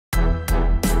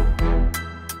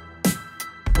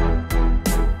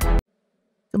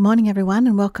Good morning, everyone,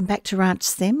 and welcome back to Ranch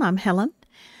Sim. I'm Helen.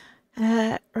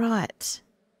 Right.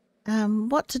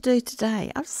 What to do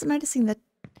today? I'm just noticing that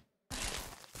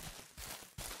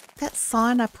that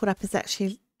sign I put up is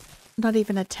actually not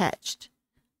even attached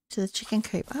to the chicken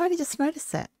coop. I only just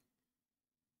noticed that.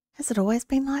 Has it always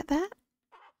been like that?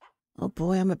 Oh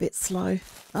boy, I'm a bit slow.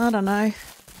 I don't know.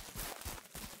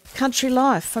 Country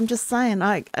life. I'm just saying,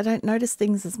 I don't notice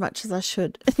things as much as I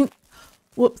should.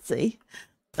 Whoopsie.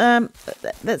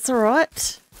 That's all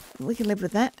right. We can live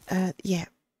with that. Yeah.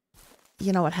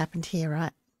 You know what happened here,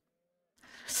 right?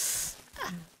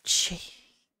 Gee.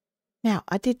 Now,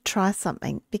 I did try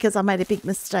something because I made a big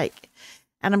mistake.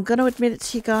 And I'm going to admit it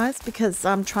to you guys because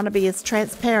I'm trying to be as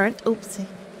transparent, oopsie,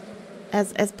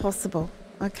 as possible.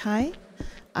 Okay?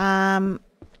 I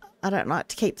don't like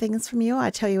to keep things from you. I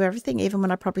tell you everything, even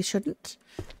when I probably shouldn't.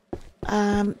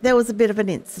 There was a bit of an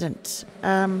incident.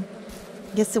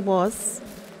 Yes, there was.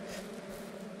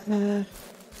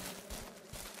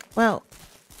 Well,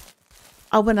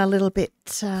 I went a little bit,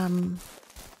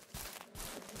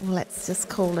 let's just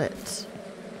call it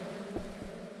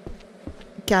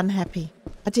gun happy.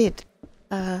 I did.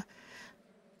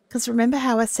 Because remember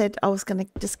how I said I was going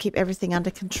to just keep everything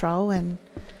under control and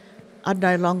I'd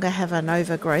no longer have an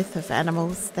overgrowth of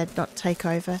animals. They'd not take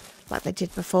over like they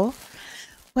did before.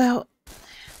 Well,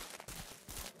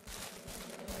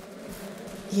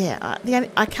 yeah,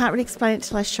 I can't really explain it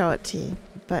till I show it to you.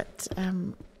 But,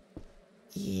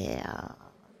 yeah.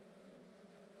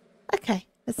 Okay,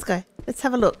 let's go. Let's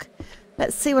have a look.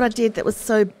 Let's see what I did that was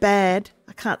so bad.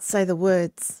 I can't say the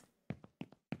words.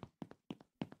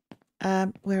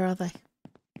 Where are they?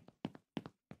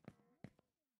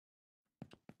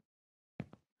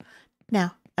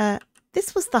 Now,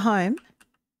 this was the home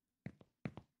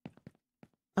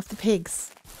of the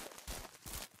pigs.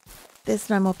 There's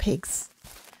no more pigs.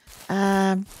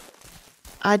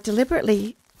 I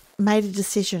deliberately made a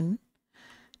decision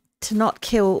to not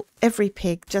kill every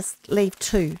pig, just leave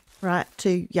two, right?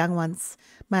 Two young ones,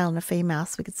 male and a female,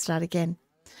 so we could start again.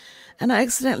 And I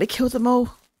accidentally killed them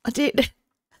all. I did.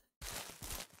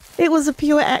 It was a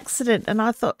pure accident, and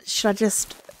I thought, should I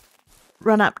just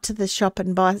run up to the shop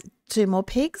and buy two more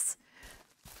pigs?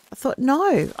 I thought,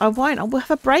 no, I won't. I will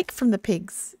have a break from the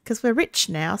pigs because we're rich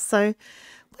now, so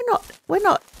we're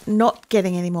not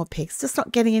getting any more pigs, just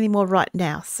not getting any more right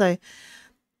now. So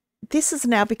this has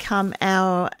now become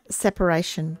our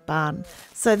separation barn.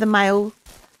 So the male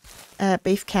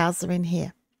beef cows are in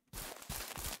here.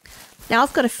 Now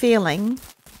I've got a feeling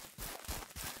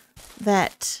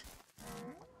that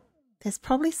there's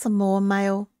probably some more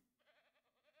male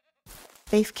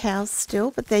beef cows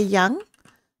still, but they're young.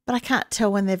 But I can't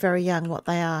tell when they're very young what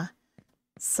they are.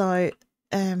 So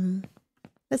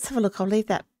let's have a look. I'll leave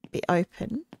that bit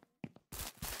open.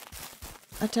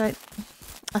 I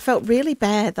felt really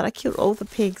bad that I killed all the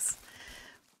pigs.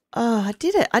 Oh, I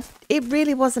did it. It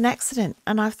really was an accident.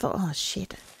 And I thought, oh,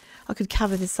 shit. I could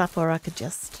cover this up or I could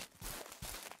just,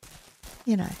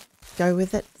 go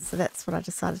with it. So that's what I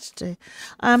decided to do.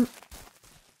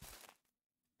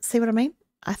 See what I mean?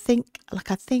 I think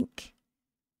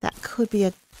that could be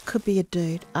a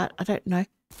dude. I don't know.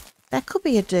 That could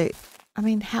be a dude. I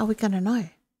mean, how are we going to know?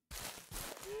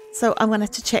 So I'm going to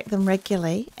have to check them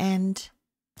regularly and...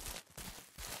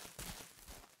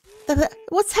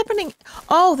 What's happening?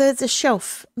 Oh, there's a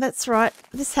shelf. That's right.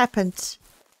 This happened.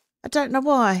 I don't know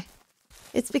why.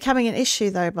 It's becoming an issue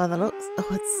though by the looks.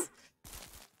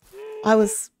 I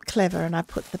was clever and I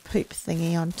put the poop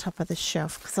thingy on top of the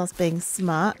shelf because I was being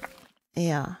smart.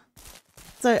 Yeah.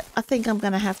 So I think I'm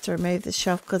going to have to remove the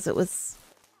shelf because it was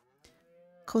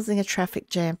causing a traffic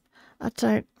jam. I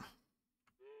don't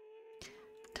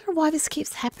know why this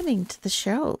keeps happening to the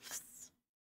shelves.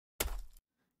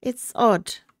 It's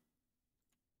odd.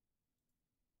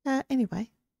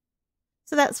 Anyway,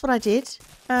 so that's what I did.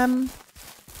 Apart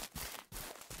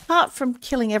from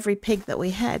killing every pig that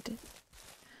we had,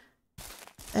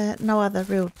 no other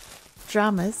real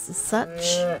dramas as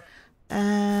such.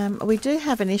 We do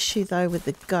have an issue though with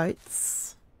the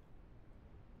goats.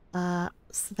 So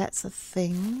that's a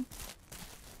thing.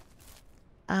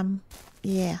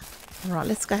 Yeah. All right,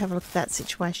 let's go have a look at that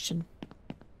situation.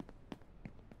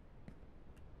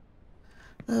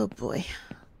 Oh boy.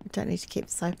 I don't need to keep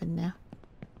this open now.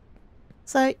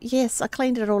 So, yes, I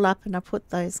cleaned it all up and I put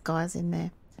those guys in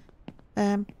there.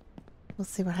 We'll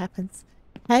see what happens.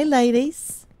 Hey,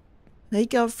 ladies. There you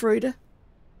go, Fruita.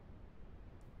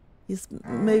 You're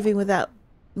moving without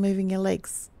moving your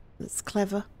legs. That's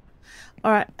clever.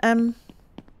 All right.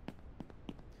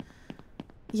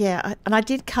 Yeah, and I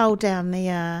did cull down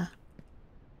the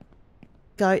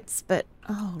goats, but...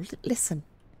 Oh, listen.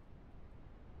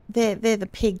 they're the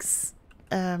pigs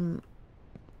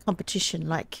competition.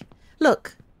 Like,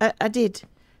 look, I did.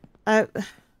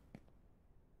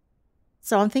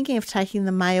 So I'm thinking of taking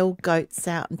the male goats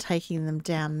out and taking them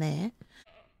down there.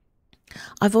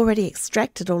 I've already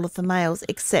extracted all of the males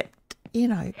except, you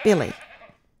know, Billy.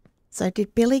 So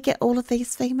did Billy get all of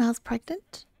these females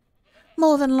pregnant?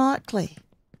 More than likely.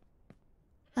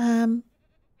 So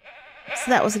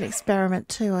that was an experiment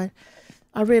too.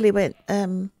 I really went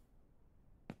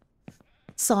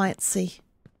sciencey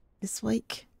this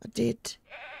week. I did.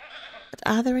 But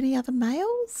are there any other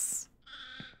males?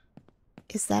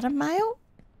 Is that a male?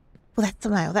 Well, that's a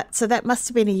male. So that must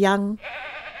have been a young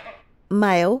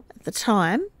male at the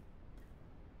time.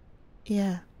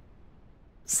 Yeah.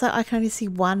 So I can only see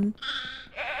one,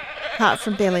 apart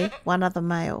from Billy, one other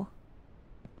male.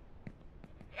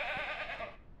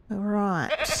 All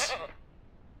right.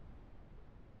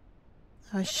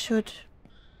 I should...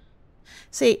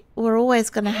 See, we're always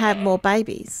going to have more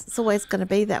babies. It's always going to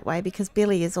be that way because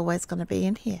Billy is always going to be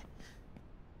in here.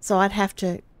 So I'd have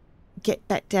to get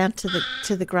back down to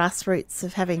the grassroots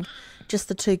of having just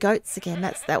the 2 goats again.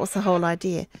 That was the whole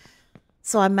idea.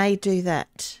 So I may do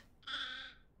that.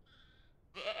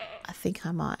 I think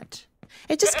I might.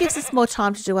 It just gives us more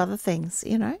time to do other things,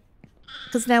 you know.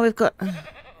 Because now we've got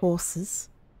horses.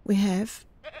 We have.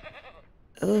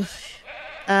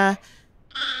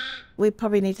 We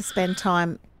probably need to spend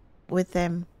time with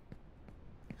them,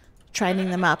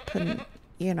 training them up and,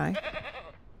 you know,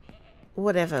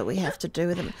 whatever we have to do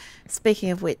with them. Speaking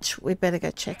of which, we better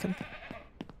go check them.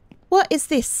 What is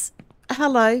this?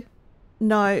 Hello?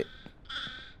 No.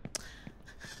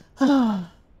 Oh,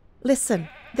 listen,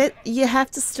 you have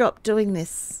to stop doing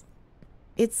this.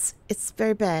 It's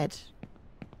very bad.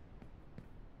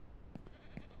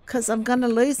 Because I'm going to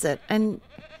lose it and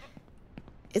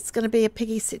it's going to be a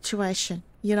piggy situation.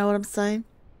 You know what I'm saying?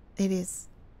 It is.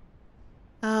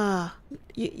 Ah,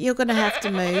 you're going to have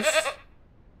to move.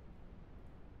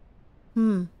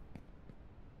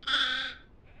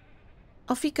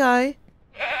 Off you go.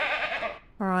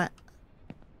 All right.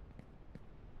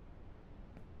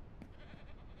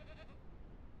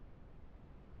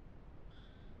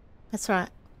 That's right.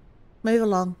 Move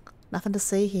along. Nothing to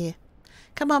see here.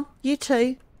 Come on, you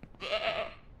two.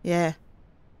 Yeah.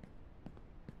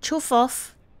 Chuff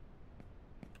off.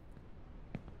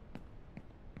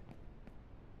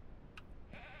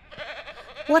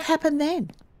 What happened then?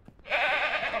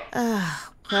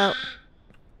 Well.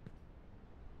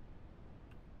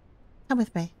 Come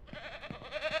with me.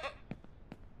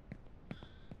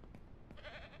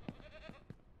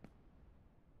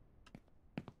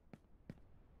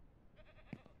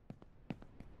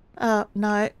 Oh,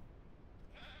 no.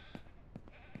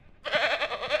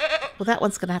 Well, that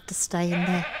one's going to have to stay in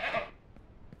there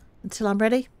until I'm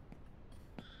ready.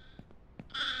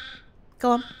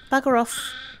 Go on, bugger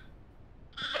off.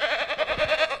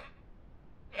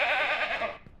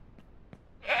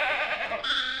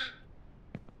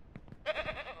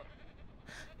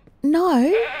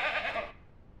 No.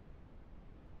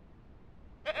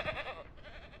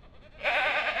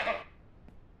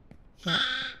 Yeah,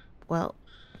 well,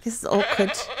 this is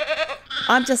awkward.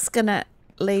 I'm just going to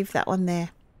leave that one there.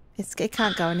 It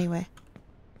can't go anywhere.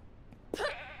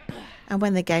 And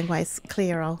when the gangway's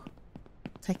clear, I'll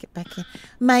take it back in.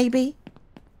 Maybe.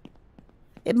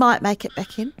 It might make it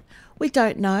back in. We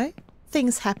don't know.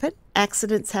 Things happen.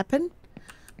 Accidents happen.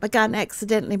 My gun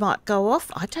accidentally might go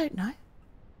off. I don't know.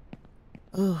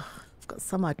 Oh, I've got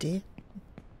some idea.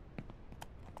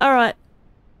 All right.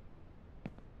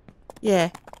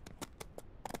 Yeah.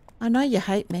 I know you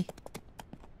hate me.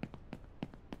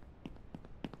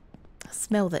 I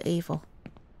smell the evil.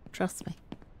 Trust me.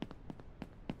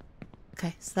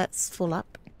 Okay, so that's full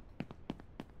up.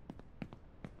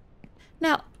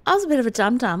 Now, I was a bit of a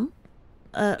dum-dum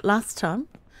last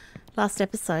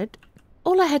episode.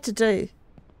 All I had to do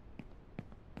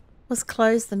was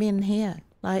close them in here.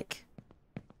 Like,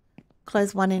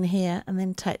 close one in here and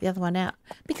then take the other one out.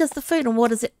 Because the food and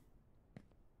water's it.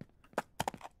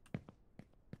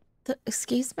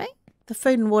 Excuse me? The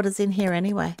food and water's in here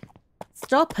anyway.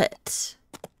 Stop it.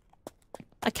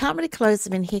 I can't really close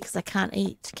them in here because I can't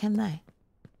eat, can they?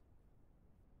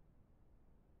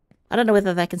 I don't know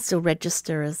whether they can still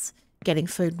register as getting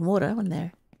food and water when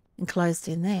they're enclosed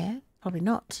in there. Probably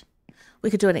not. We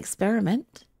could do an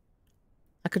experiment.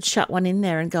 I could shut one in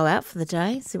there and go out for the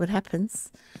day, see what happens.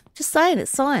 Just saying,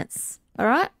 it's science, all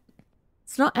right?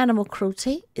 It's not animal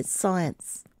cruelty, it's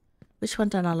science. Which one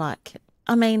don't I like?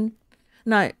 I mean,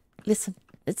 no, listen,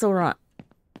 it's all right.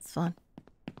 It's fine.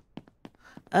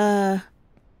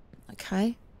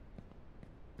 Okay.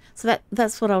 So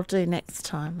that's what I'll do next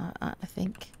time, I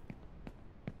think.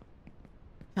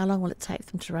 How long will it take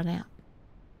them to run out?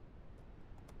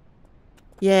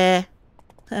 Yeah.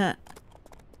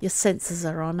 Your senses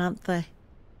are on, aren't they?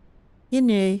 You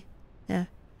knew. Yeah.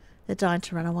 They're dying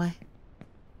to run away.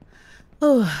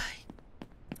 Oh.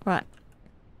 Right.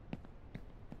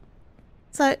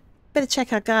 So, better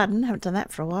check our garden. Haven't done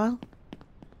that for a while.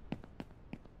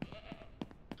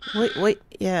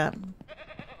 Yeah.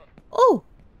 Oh!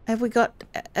 Have we got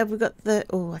the...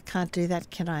 Oh, I can't do that,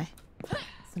 can I?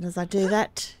 As soon as I do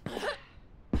that...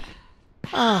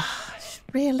 Oh,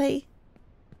 really?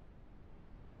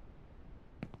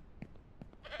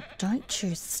 Don't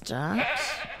you start.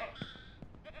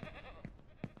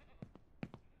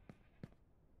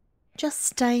 Just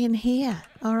stay in here,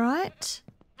 all right?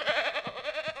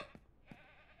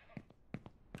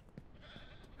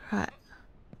 Right.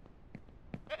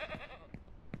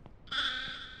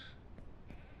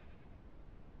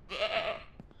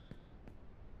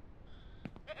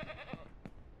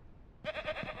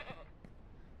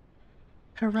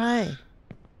 Hooray.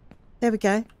 There we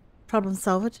go. Problem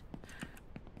solved.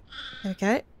 There we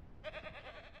go.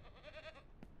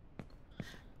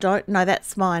 Don't. No,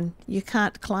 that's mine. You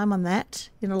can't climb on that.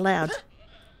 You're not allowed.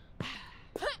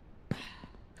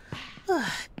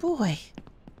 Oh, boy.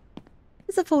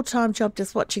 It's a full-time job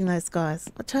just watching those guys.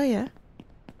 I tell you.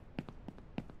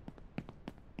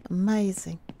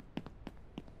 Amazing.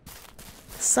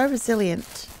 So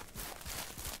resilient.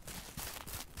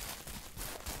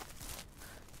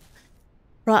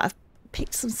 Right, I've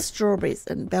picked some strawberries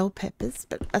and bell peppers,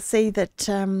 but I see that,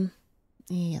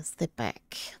 yes, they're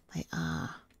back. They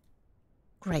are.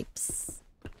 Grapes.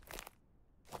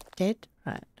 Dead?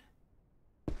 Right.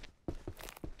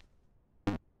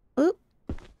 Oop.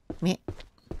 Meh.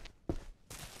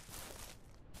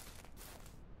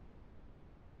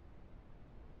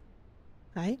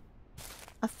 Okay.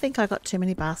 I think I got too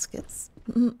many baskets.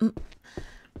 I'm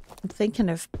thinking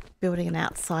of building an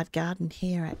outside garden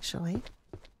here, actually.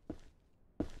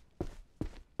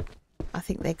 I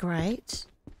think they're great.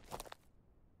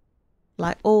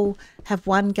 Like have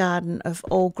one garden of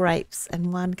all grapes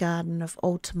and one garden of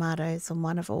all tomatoes and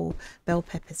one of all bell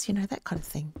peppers. You know, that kind of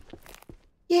thing.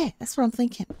 Yeah, that's what I'm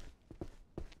thinking.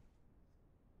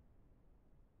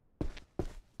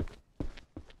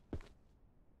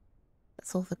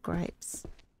 That's all the grapes.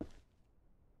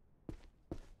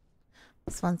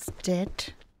 This one's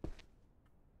dead.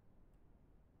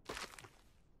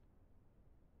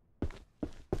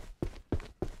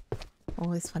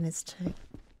 Oh, this one is too.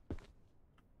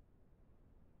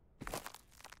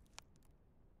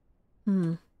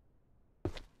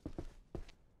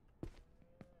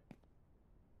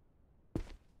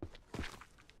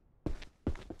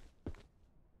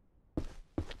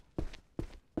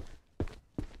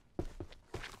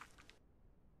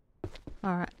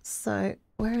 Alright, so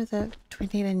where are do we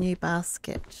need a new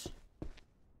basket?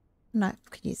 No, I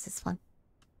could use this one.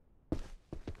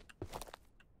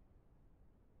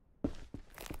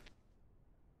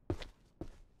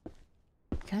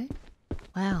 Okay.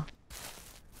 Wow.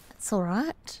 That's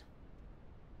alright.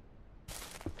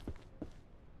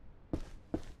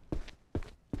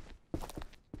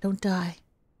 Don't die.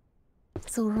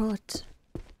 It's alright.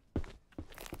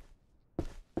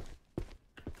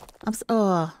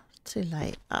 Oh, too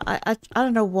late. I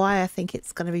don't know why I think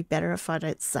it's going to be better if I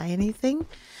don't say anything,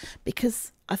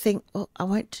 because I think, well, I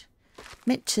won't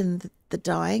mention the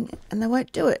dying and they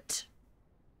won't do it.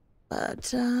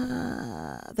 But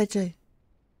they do.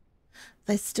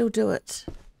 They still do it.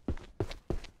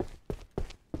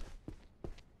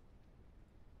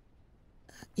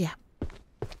 Yeah.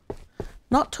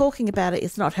 Not talking about it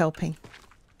is not helping.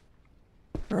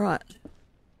 Right.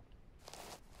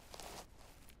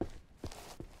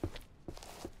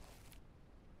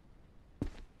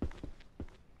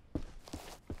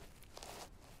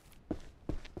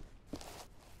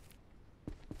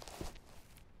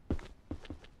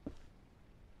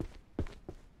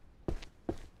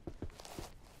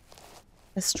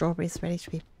 The strawberries ready to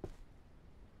be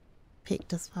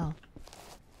picked as well.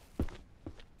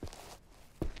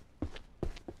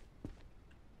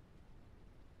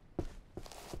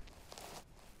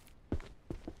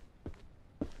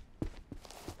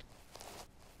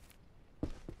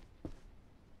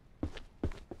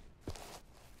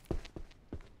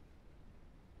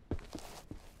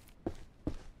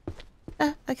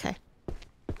 Okay.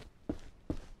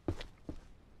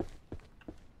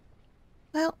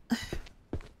 Well,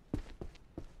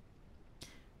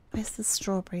 where's the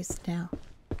strawberries now?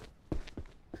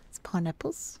 It's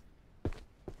pineapples.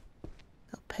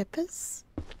 Bell peppers.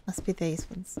 Must be these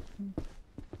ones.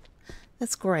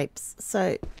 That's grapes.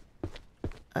 So,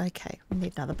 okay, we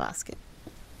need another basket.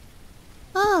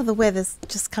 Ah, the weather's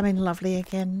just coming lovely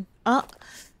again. Oh,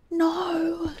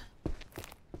 no.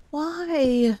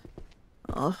 Why?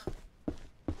 Oh.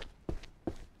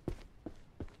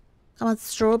 Come on,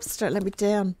 Straubs, don't let me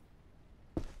down.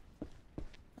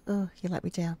 Oh, you let me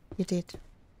down. You did.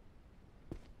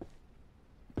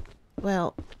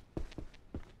 Well,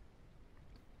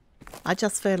 I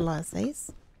just fertilised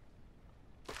these.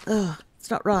 Ugh, it's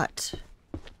not right.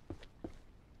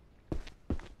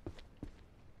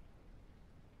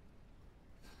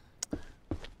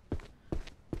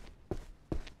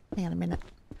 Hang on a minute.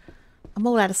 I'm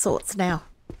all out of sorts now.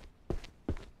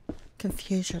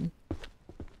 Confusion.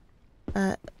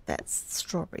 That's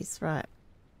strawberries, right.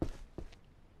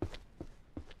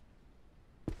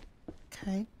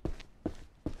 Okay.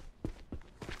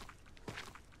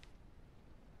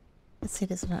 That's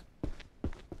it, isn't it?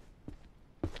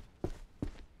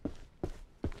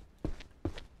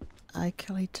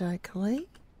 Oakley dokley.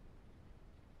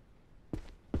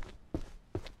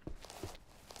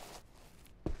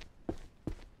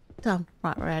 Done.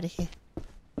 Right, we're out of here.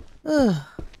 Ugh.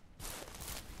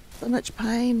 So much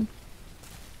pain.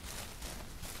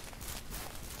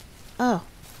 Oh.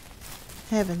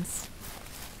 Heavens.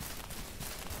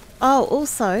 Oh,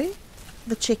 also,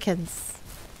 the chickens.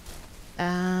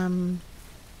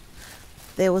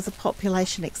 There was a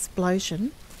population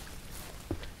explosion.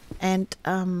 And,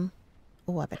 oh,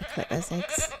 I better collect those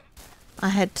eggs. I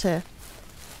had to,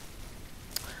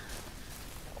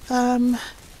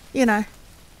 you know,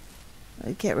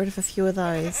 get rid of a few of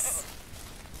those.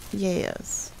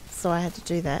 Yes. So I had to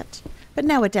do that. But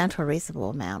now we're down to a reasonable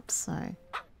amount, so.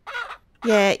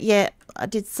 Yeah, I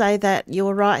did say that. You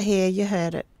were right here. You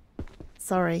heard it.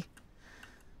 Sorry.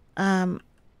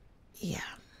 Yeah.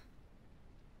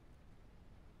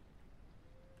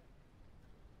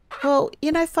 Well,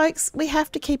 you know, folks, we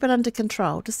have to keep it under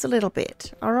control just a little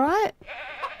bit, all right?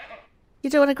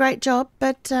 You're doing a great job,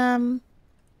 but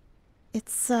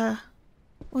it's, well,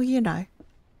 you know,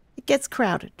 it gets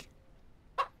crowded.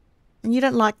 And you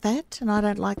don't like that, and I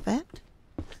don't like that.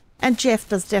 And Jeff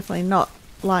does definitely not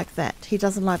like that. He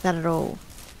doesn't like that at all.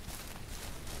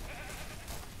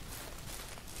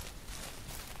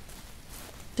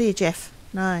 Do you, Jeff?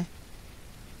 No.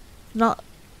 Not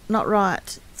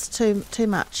right. It's too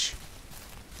much.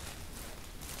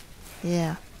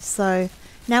 Yeah. So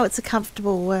now it's a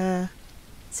comfortable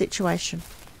situation.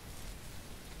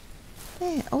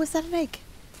 Yeah. Oh, is that an egg?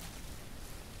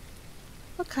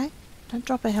 Okay. Don't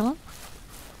drop it, Helen.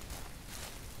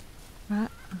 Right.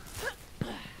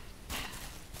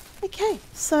 Okay.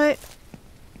 So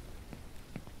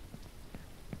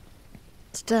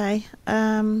today,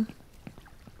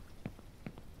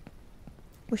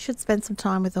 we should spend some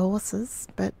time with the horses,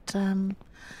 but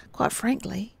quite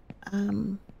frankly,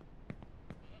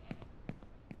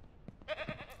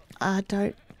 I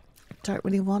don't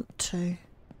really want to.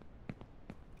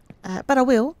 But I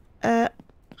will.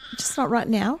 Just not right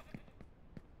now.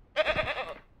 I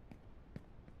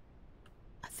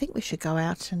think we should go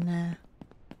out and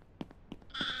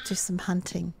do some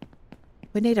hunting.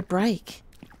 We need a break.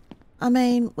 I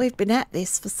mean, we've been at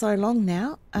this for so long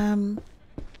now.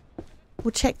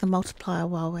 We'll check the multiplier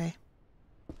while we're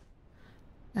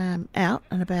out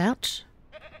and about.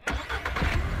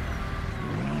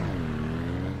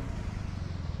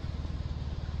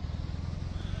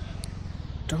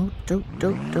 Don't.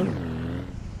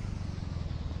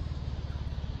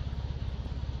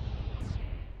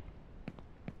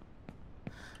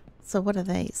 So what are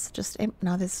these? Just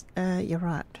no, there's, you're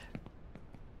right.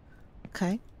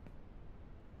 Okay.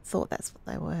 Thought that's what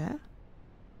they were.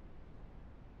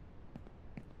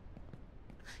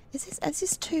 Is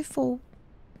this two full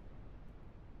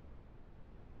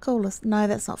coolers? No,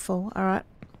 that's not full. All right.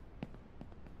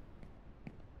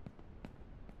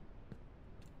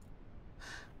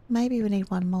 Maybe we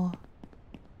need one more.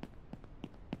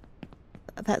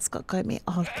 That's got goat meat.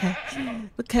 Oh,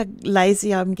 look how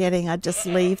lazy I'm getting. I just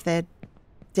leave their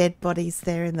dead bodies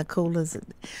there in the coolers.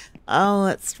 Oh,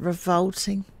 it's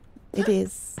revolting. It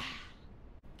is.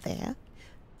 There.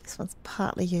 This one's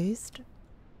partly used.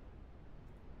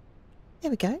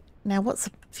 There we go. Now, what's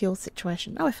the fuel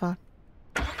situation? Oh, we're fine.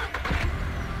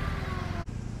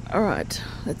 All right,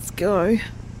 let's go.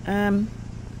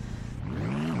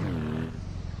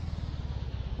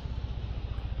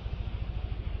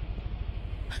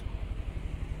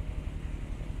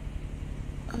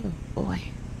 Oh boy.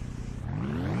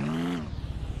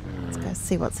 Let's go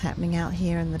see what's happening out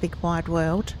here in the big wide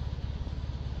world.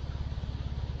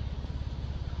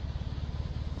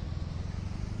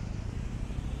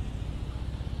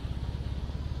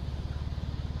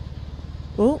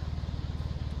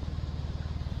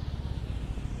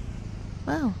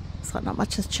 Well, looks like not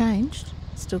much has changed.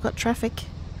 Still got traffic.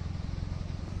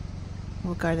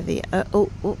 We'll go to the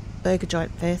burger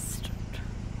joint first.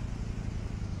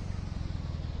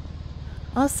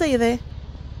 I'll see you there.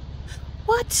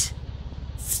 What?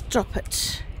 Stop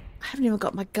it. I haven't even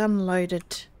got my gun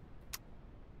loaded.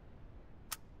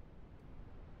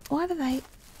 Why do they...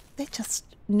 They're just...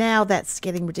 Now that's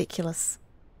getting ridiculous.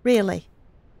 Really?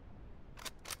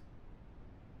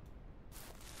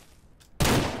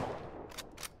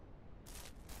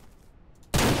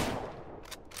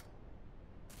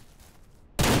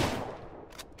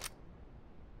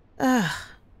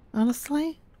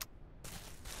 Honestly?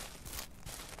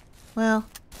 Well,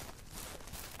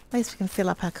 at least we can fill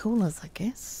up our coolers, I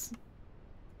guess.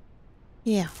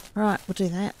 Yeah, right, we'll do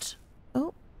that.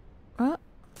 Oh, right.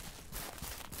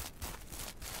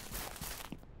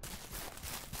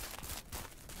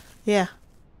 Yeah.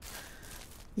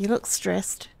 You look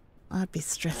stressed. I'd be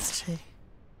stressed too.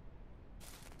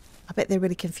 I bet they're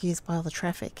really confused by all the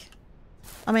traffic.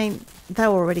 I mean, they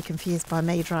were already confused by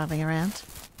me driving around.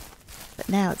 But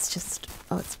now it's just,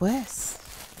 oh, it's worse.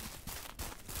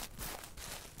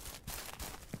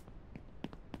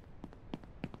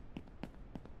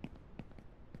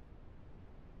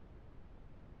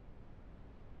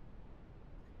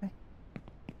 Okay.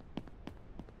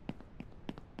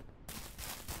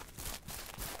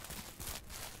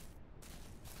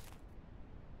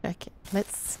 Okay,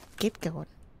 let's get going.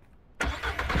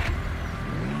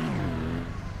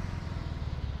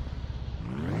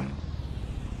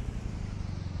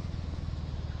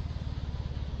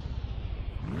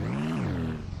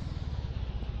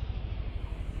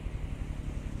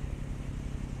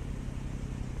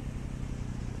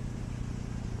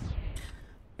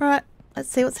 Right, let's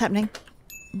see what's happening.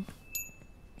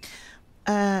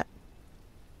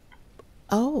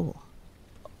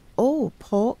 Oh,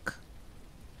 pork,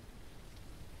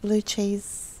 blue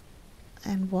cheese,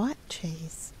 and white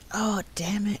cheese. Oh,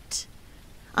 damn it.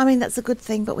 I mean, that's a good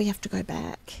thing, but we have to go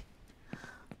back.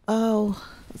 Oh,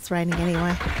 it's raining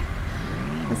anyway.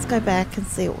 Let's go back and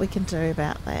see what we can do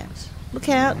about that. Look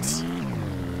out.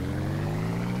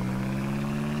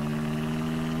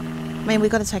 I mean,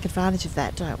 we've got to take advantage of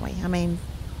that, don't we? I mean,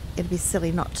 it'd be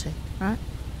silly not to, right?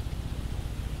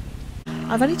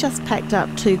 I've only just packed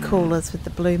up 2 coolers with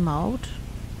the blue mould.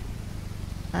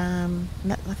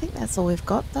 I think that's all we've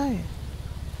got, though.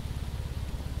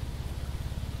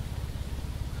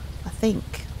 I think.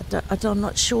 I'm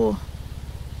not sure.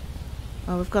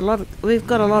 Oh, we've got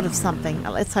a lot of something.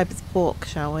 Let's hope it's pork,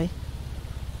 shall we?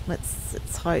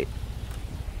 Let's hope.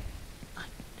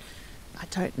 I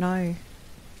don't know.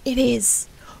 It is.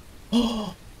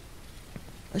 Oh,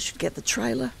 I should get the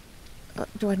trailer.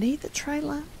 Do I need the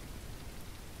trailer?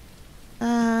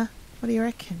 What do you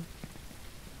reckon?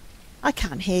 I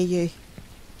can't hear you.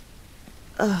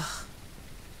 Ugh.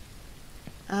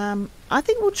 I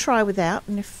think we'll try without,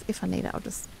 and if I need it, I'll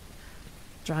just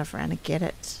drive around and get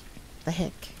it. The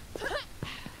heck.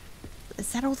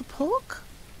 Is that all the pork?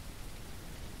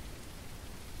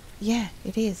 Yeah,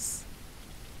 it is.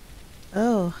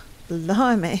 Oh,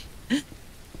 blimey.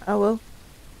 Oh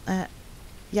well.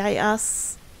 Yay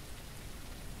us.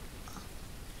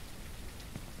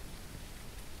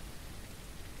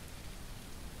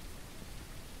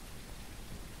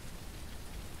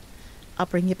 I'll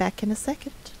bring you back in a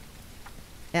second.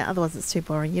 Yeah, otherwise it's too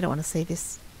boring. You don't want to see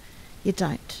this. You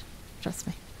don't. Trust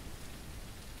me.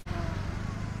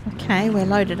 Okay, we're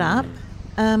loaded up.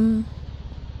 We're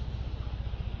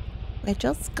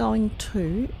just going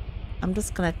to... I'm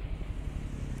just going to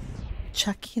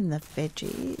chuck in the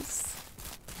veggies.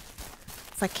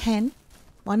 If I can.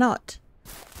 Why not?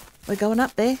 We're going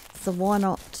up there, so why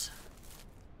not?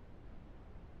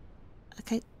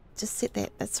 Okay, just sit there.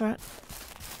 That's right.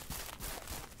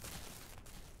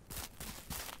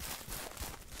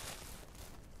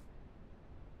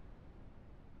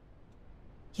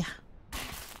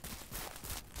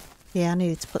 Yeah, I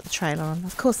needed to put the trailer on.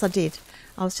 Of course I did.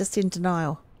 I was just in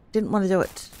denial. Didn't want to do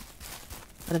it.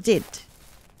 But I did.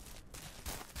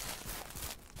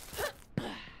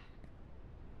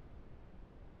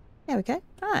 There we go.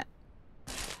 Right.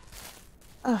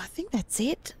 Oh, I think that's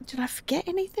it. Did I forget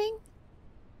anything?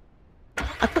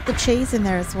 I put the cheese in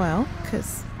there as well,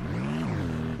 because...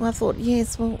 Well, I thought,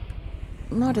 yes, well,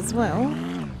 might as well.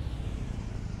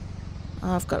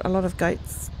 Oh, I've got a lot of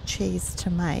goat's cheese to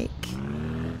make.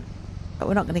 But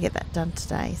we're not going to get that done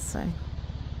today, so...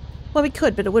 Well, we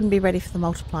could, but it wouldn't be ready for the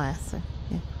multiplier, so,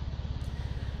 yeah.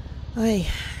 Oy.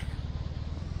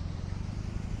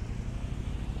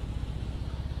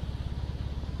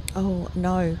 Oh,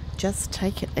 no. Just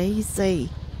take it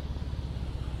easy.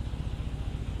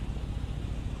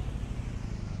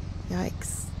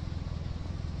 Yikes.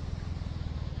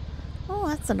 Oh,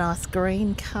 that's a nice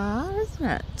green car, isn't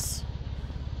it?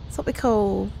 It's what we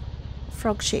call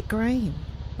frog shit green,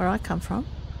 where I come from.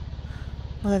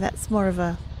 Although that's more of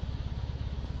a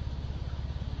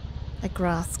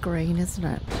grass green, isn't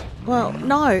it? Well,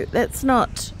 no, that's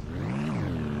not.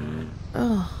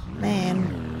 Oh,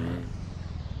 man.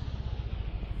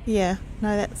 Yeah,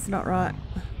 no, that's not right.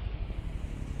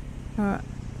 Alright.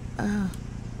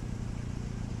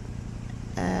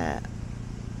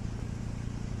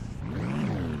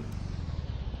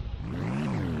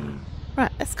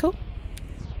 Right, that's cool.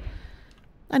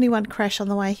 Only one crash on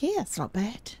the way here. It's not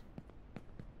bad.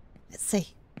 Let's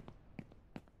see.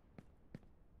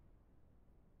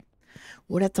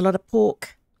 Oh, that's a lot of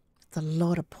pork. It's a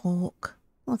lot of pork.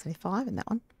 Oh, it's only 5 in that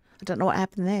one. I don't know what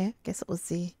happened there. I guess it was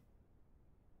the...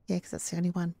 Yeah, because that's the only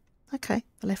one. Okay,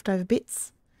 the leftover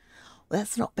bits. Well,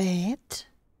 that's not bad.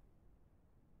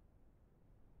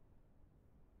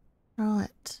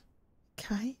 Right.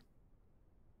 Okay.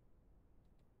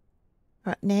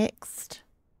 Right, next.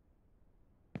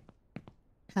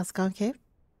 How's it going, Kev?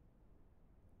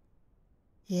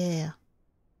 Yeah.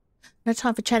 No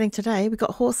time for chatting today. We've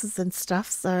got horses and stuff,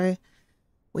 so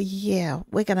we're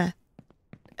gonna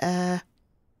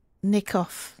nick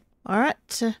off. All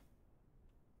right.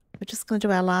 We're just gonna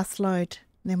do our last load,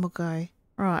 and then we'll go.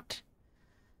 Right.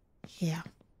 Yeah.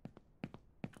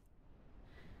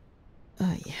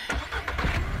 Oh yeah.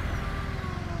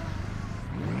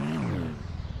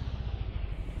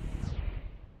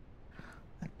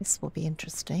 This will be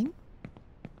interesting.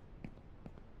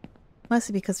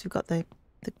 Mostly because we've got the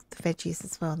veggies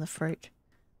as well and the fruit.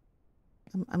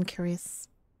 I'm curious.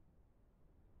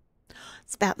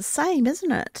 It's about the same,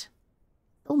 isn't it?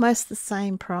 Almost the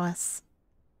same price.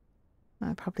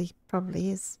 No, probably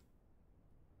is.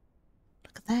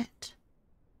 Look at that.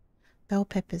 Bell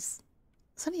peppers.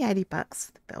 It's only $80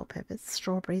 for the bell peppers.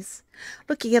 Strawberries.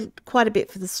 Look, you get quite a bit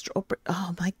for the strawberry.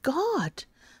 Oh my God.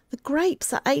 The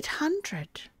grapes are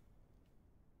 $800.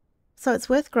 So it's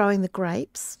worth growing the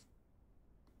grapes.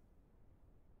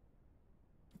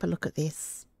 But look at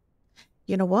this.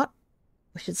 You know what?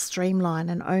 We should streamline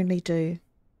and only do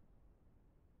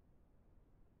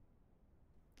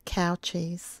cow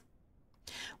cheese.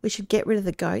 We should get rid of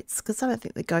the goats because I don't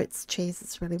think the goat's cheese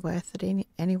is really worth it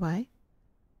anyway.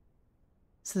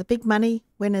 So the big money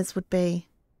winners would be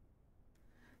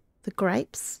the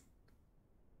grapes.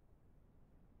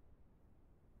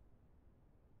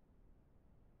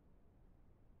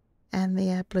 And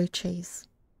the blue cheese.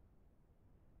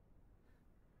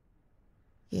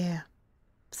 Yeah,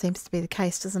 seems to be the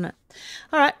case, doesn't it?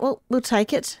 All right, well, we'll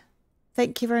take it.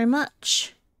 Thank you very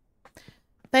much.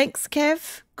 Thanks,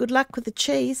 Kev. Good luck with the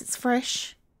cheese. It's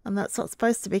fresh. And that's not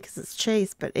supposed to be because it's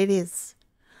cheese, but it is.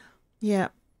 Yeah.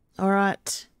 All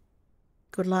right.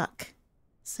 Good luck.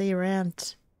 See you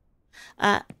around.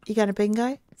 You going to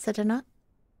bingo Saturday night?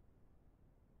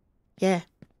 Yeah.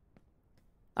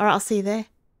 All right, I'll see you there.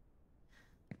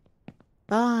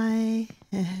 Bye.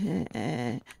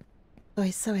 Oh,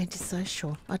 he's so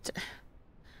antisocial.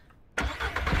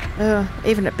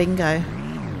 Even at bingo,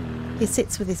 he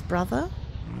sits with his brother,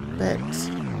 but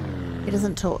he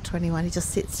doesn't talk to anyone. He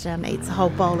just sits down and eats a whole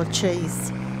bowl of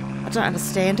cheese. I don't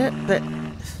understand it, but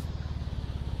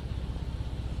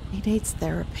he needs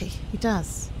therapy. He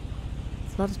does.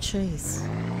 It's a lot of cheese.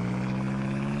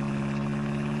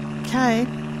 Okay.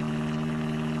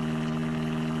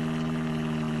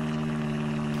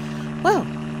 Well,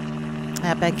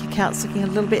 our bank account's looking a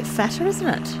little bit fatter, isn't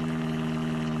it?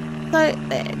 So,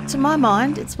 to my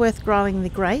mind, it's worth growing the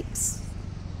grapes,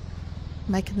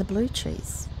 making the blue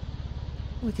cheese.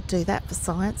 We could do that for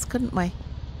science, couldn't we?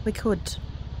 We could.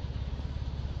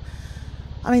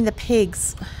 I mean, the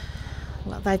pigs,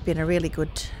 well, they've been a really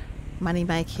good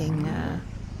money-making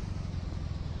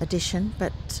addition,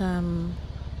 but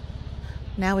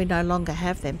now we no longer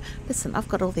have them. Listen, I've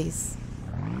got all these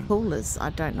coolers I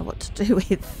don't know what to do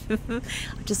with.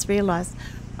 I just realised.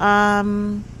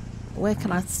 Where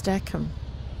can I stack them?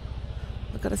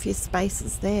 I've got a few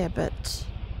spaces there, but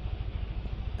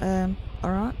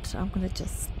alright, I'm going to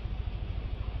just,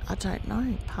 I don't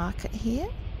know, park it here?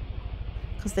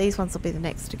 Because these ones will be the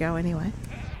next to go anyway.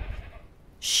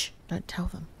 Shh, don't tell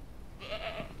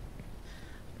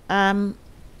them.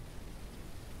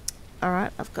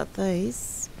 Alright, I've got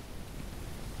these.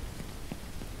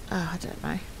 Oh, I don't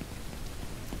know.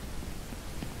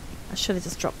 I should have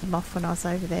just dropped them off when I was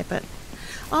over there, but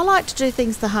I like to do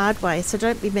things the hard way, so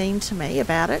don't be mean to me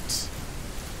about it.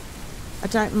 I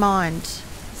don't mind.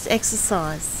 It's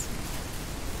exercise.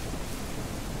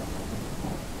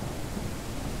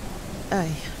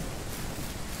 Oh.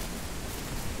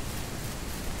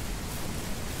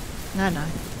 No, no.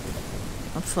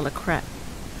 I'm full of crap.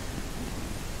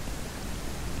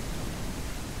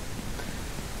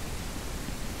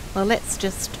 Well, let's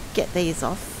just get these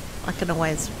off. I can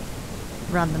always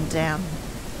run them down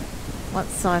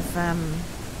once I've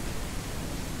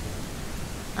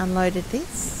unloaded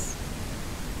this.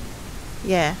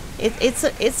 Yeah,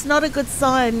 it's not a good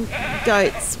sign,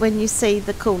 goats, when you see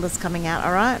the coolers coming out,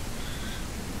 alright?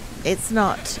 It's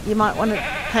not. You might want to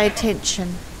pay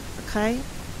attention, okay?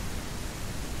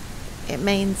 It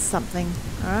means something,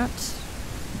 alright?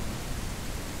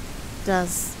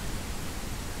 Does.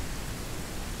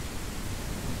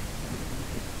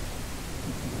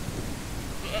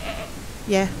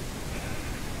 Yeah.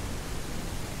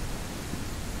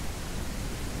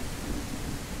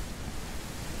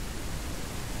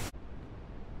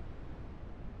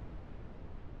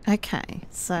 Okay,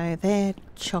 so they're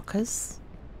chockers.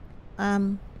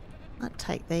 I'll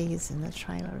take these in the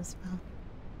trailer as well.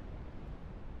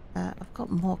 I've got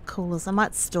more coolers. I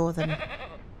might store them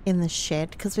in the shed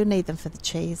because we need them for the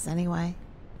cheese anyway.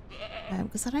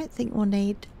 Because I don't think we'll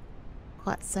need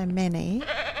quite so many.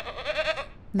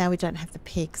 Now we don't have the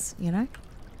pigs, you know.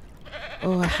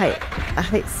 Oh, I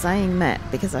hate saying that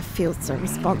because I feel so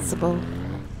responsible.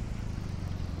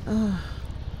 Oh.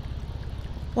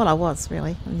 Well, I was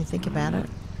really, when you think about it.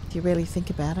 If you really think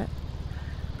about it.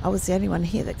 I was the only one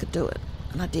here that could do it,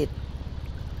 and I did.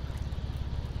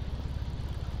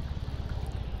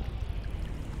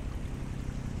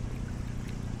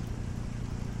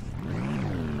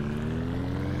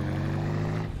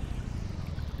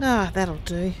 Ah, that'll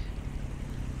do.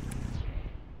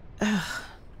 Ugh,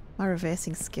 my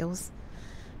reversing skills.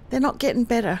 They're not getting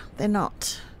better. They're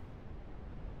not.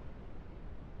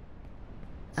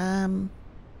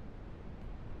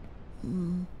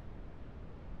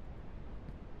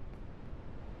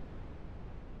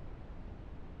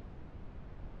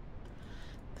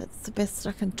 That's the best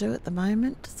I can do at the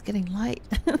moment. It's getting late.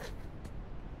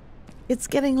 It's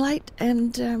getting late,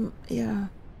 and yeah.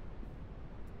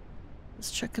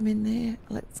 Let's chuck them in there.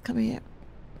 Let's come here.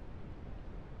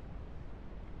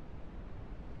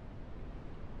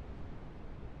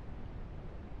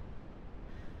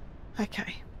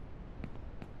 Okay.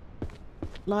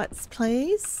 Lights,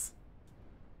 please.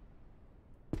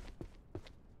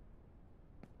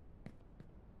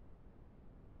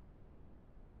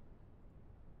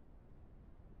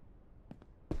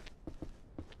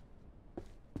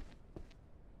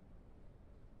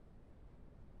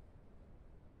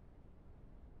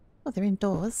 Well, they're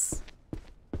indoors.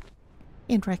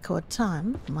 In record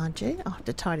time, mind you. I'll have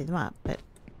to tidy them up, but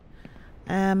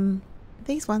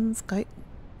these ones goat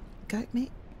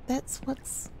meat. That's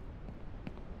what's.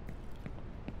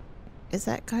 Is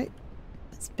that goat?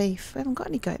 It's beef. I haven't got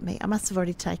any goat meat. I must have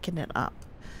already taken it up.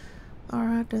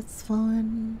 Alright, that's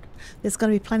fine. There's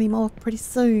going to be plenty more pretty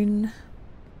soon.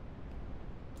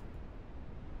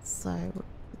 So,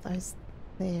 put those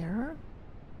there.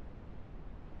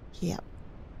 Yep.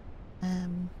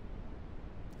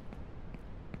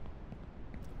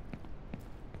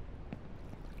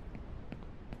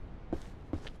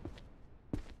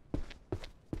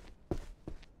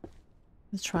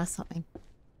 Let's try something.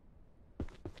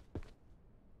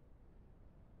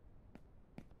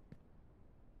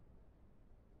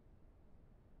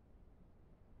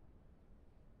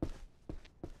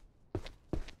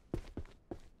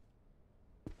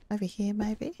 Over here,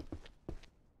 maybe.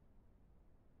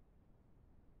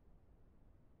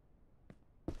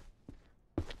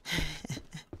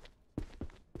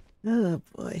 Oh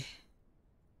boy.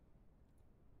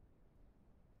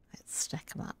 Let's stack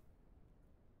them up.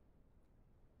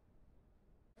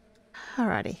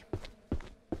 Alrighty.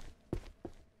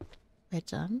 We're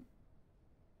done.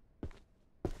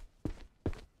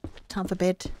 Time for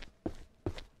bed.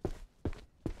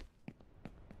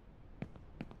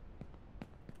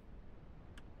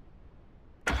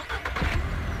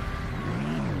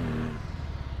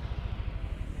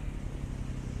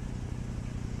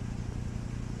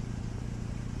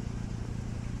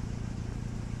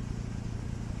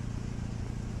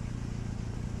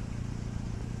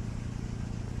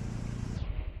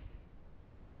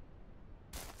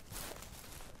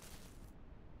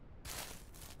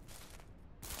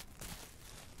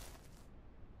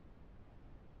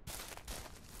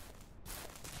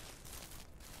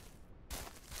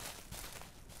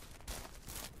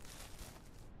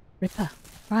 Ripper.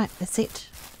 Right, that's it.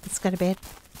 Let's go to bed.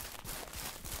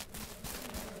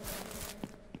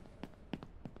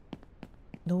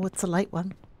 No, it's a late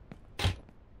one.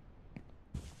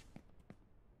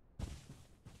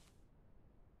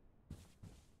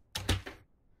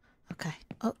 Okay.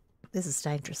 Oh, this is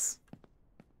dangerous.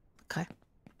 Okay.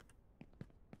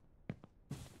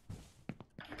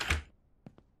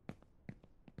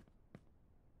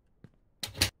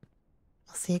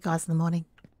 See you guys in the morning.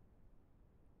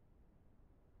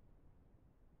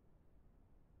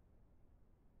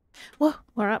 Well,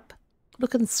 we're up.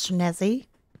 Looking snazzy.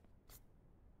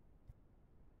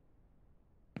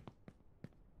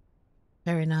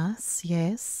 Very nice.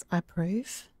 Yes, I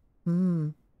approve.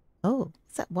 Oh,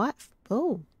 is that white?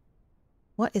 Oh,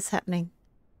 what is happening?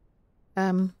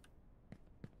 Oh.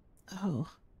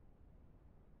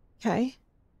 Okay.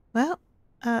 Well,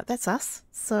 that's us.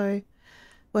 So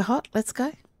we're hot. Let's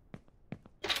go.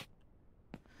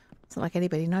 It's not like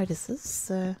anybody notices.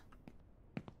 Yeah,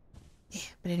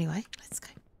 but anyway, let's go.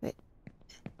 Wait.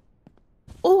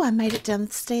 Oh, I made it down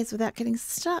the stairs without getting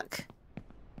stuck.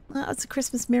 Oh, it's a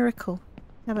Christmas miracle.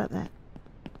 How about that?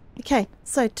 Okay,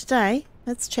 so today,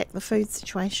 let's check the food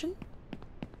situation.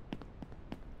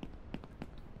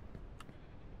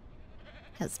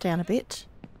 That's down a bit.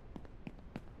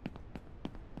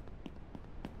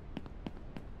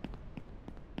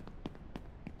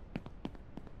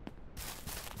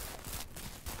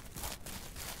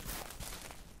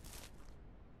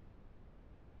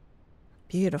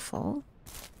 Beautiful.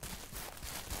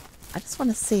 I just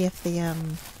want to see if the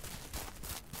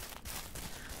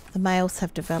males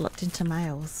have developed into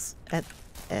males at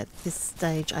this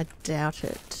stage. I doubt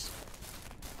it.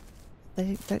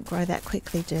 They don't grow that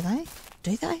quickly, do they?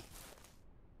 Do they?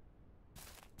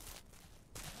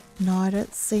 No, I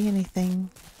don't see anything.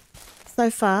 So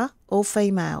far, all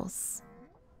females.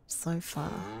 So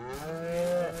far.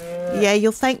 Yeah,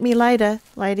 you'll thank me later,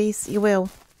 ladies. You will.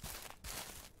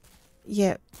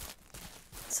 Yeah.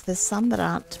 So there's some that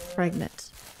aren't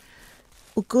pregnant.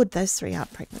 Oh, good. Those 3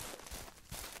 aren't pregnant.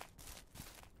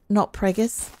 Not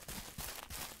preggers.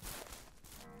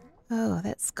 Oh,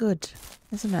 that's good,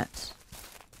 isn't it?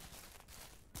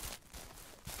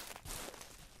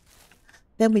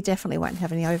 Then we definitely won't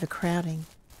have any overcrowding.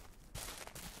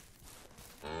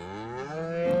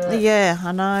 Yeah,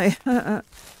 I know.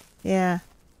 Yeah.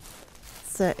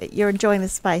 So you're enjoying the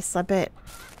space, I bet.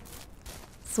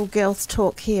 It's all girls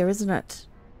talk here, isn't it?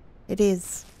 It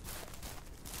is.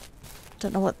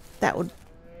 Don't know what that would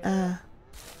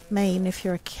mean if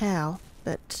you're a cow,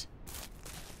 but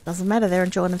doesn't matter. They're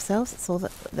enjoying themselves.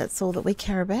 That's all that we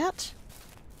care about.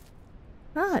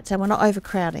 Right, and we're not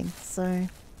overcrowding, so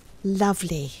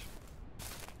lovely.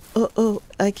 Oh,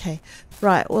 okay.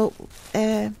 Right, well,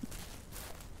 I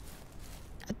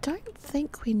don't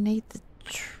think we need the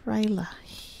trailer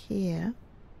here.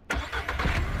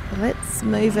 Let's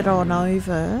move it on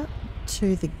over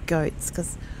to the goats,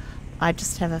 because I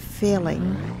just have a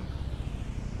feeling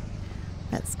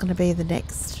that's going to be the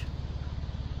next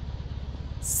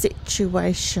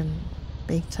situation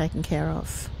being taken care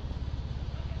of.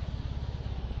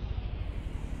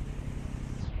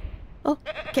 Oh,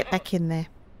 get back in there.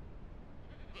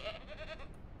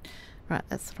 Right,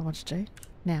 that's what I want to do.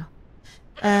 Now,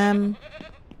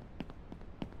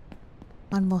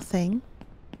 one more thing.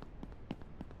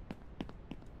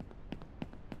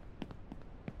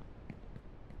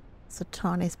 It's the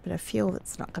tiniest bit of fuel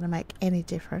that's not going to make any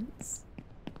difference.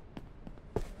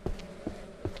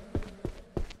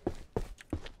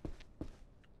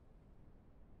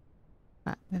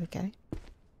 Right, there we go.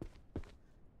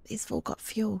 These have all got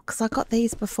fuel, because I got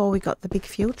these before we got the big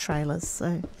fuel trailers,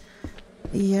 so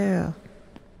yeah.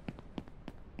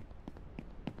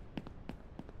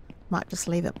 Might just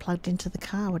leave it plugged into the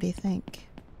car. What do you think?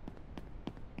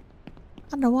 I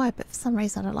don't know why, but for some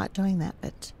reason I don't like doing that,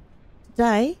 but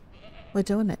today we're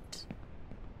doing it.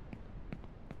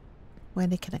 We're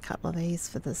nicking a couple of these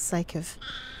for the sake of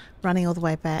running all the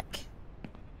way back.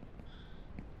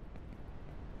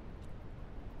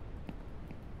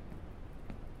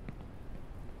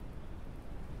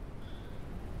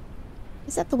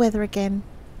 Is that the weather again?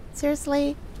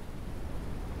 Seriously?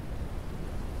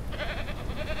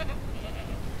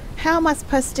 How am I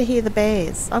supposed to hear the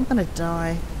bears? I'm going to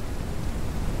die.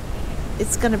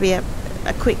 It's going to be a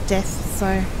quick death, so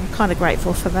I'm kind of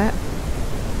grateful for that.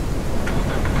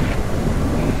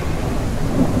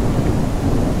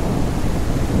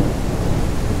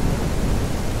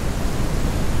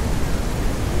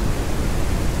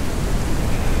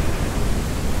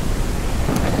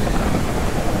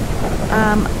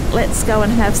 Let's go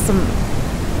and have some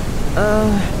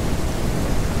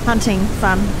hunting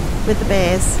fun with the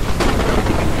bears.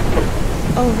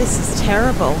 Oh, this is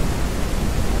terrible.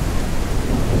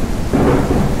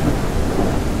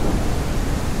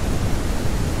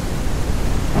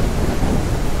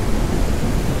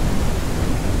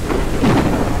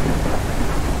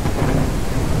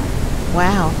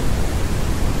 Wow.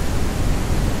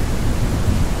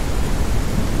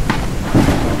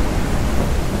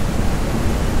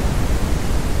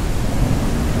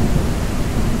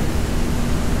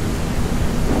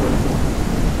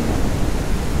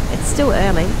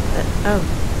 Oh,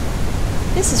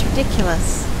 this is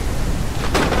ridiculous.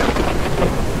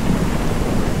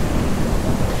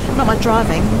 Not my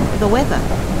driving, the weather.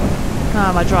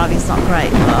 No, my driving's not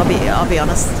great. I'll be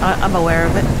honest. I'm aware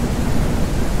of it.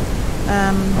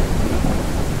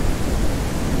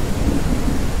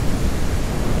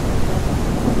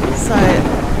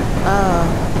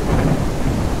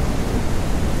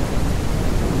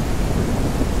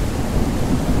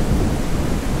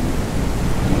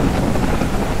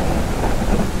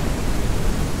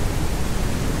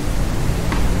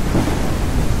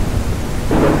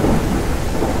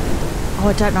 Oh,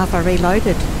 I don't know if I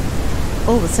reloaded.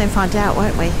 Oh, we'll soon find out,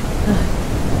 won't we?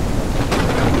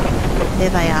 There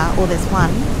they are. Oh, there's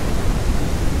one.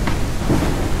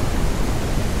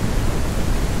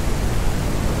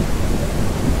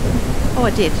 Oh, I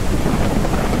did.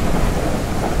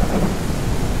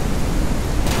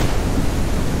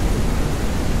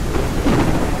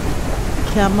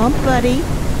 Come on, buddy.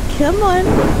 Come on.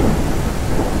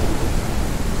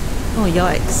 Oh,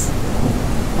 yikes.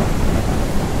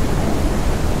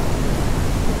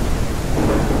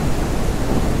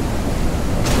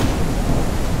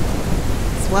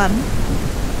 One.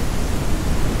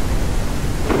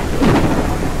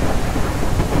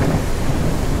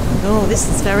 Oh, this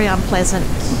is very unpleasant.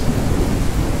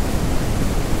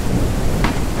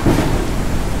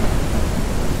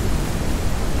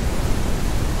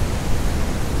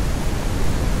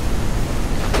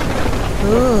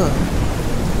 Ugh.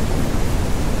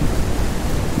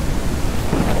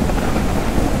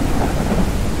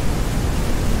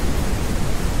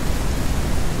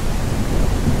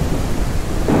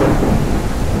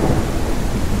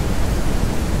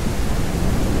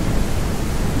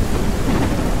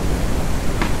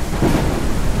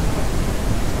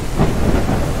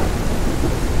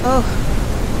 Oh.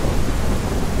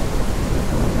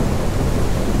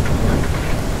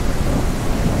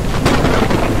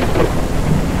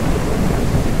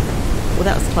 Well,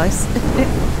 that was close.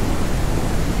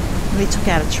 We took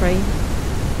out a tree.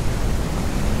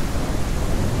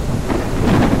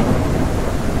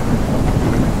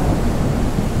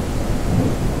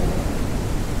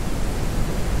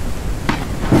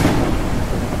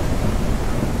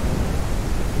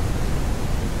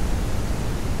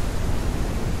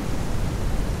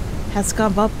 How's it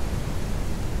gone, Bob?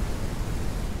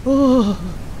 Oh.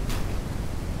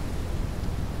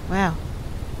 Wow.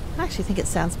 I actually think it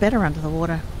sounds better under the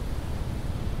water.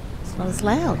 It's not as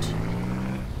loud.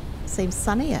 Seems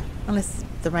sunnier. Unless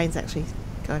the rain's actually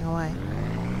going away.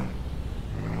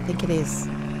 I think it is.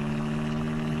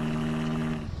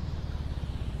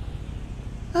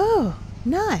 Oh,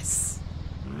 nice.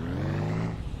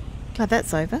 Glad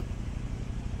that's over.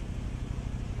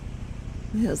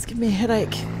 Yeah, it's giving me a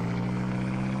headache.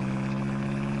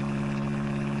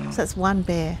 So that's one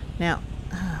bear. Now,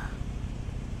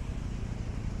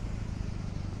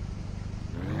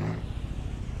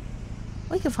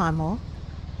 we can find more.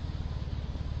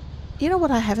 You know what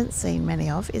I haven't seen many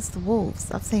of is the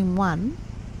wolves. I've seen one.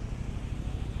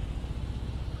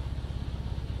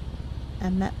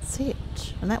 And that's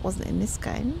it. And that wasn't in this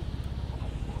game.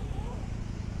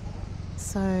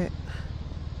 So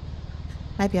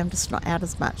maybe I'm just not out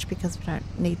as much because we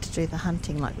don't need to do the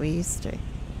hunting like we used to.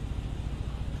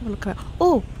 Have a look at it.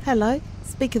 Oh, hello.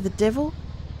 Speak of the devil.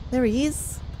 There he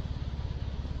is.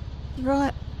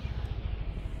 Right.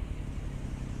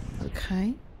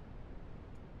 Okay.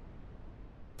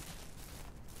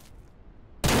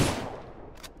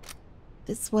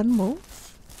 This one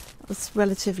wolf. That was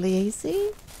relatively easy.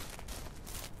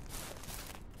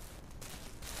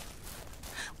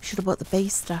 We should have bought the bee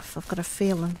stuff. I've got a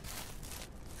feeling.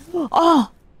 Oh!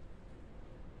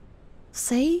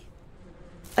 See?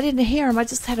 I didn't hear him. I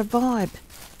just had a vibe.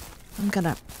 I'm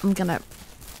gonna...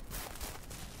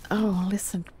 Oh,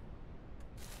 listen.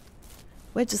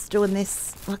 We're just doing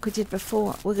this like we did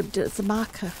before. We're going to do it as a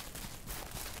marker.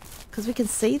 Because we can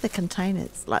see the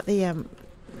containers, like the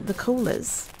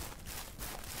coolers.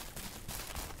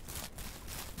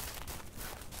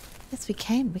 Yes, we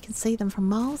can. We can see them from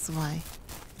miles away.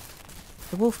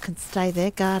 The wolf can stay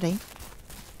there guarding.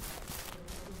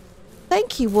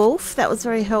 Thank you, wolf. That was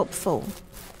very helpful.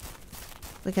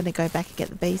 We're going to go back and get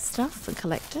the bee stuff and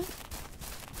collect it.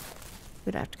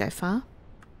 We don't have to go far.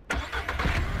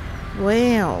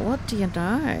 Well, what do you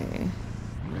know?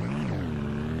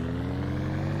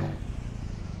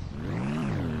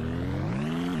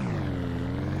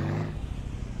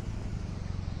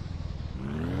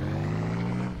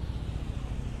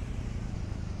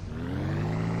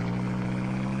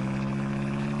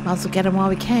 Might as well get them while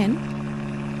we can.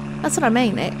 That's what I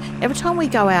mean. Every time we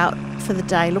go out for the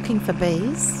day looking for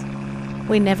bees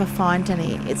we never find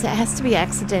any. It has to be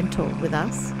accidental with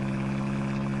us.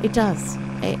 It does.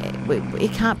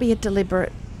 It can't be a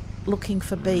deliberate looking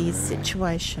for bees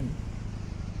situation.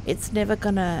 It's never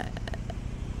gonna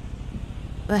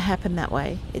happen that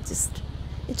way. It just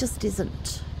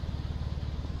isn't.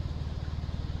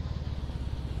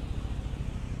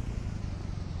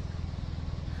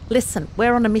 Listen,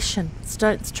 we're on a mission.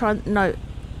 Don't try. No,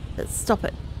 stop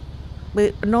it.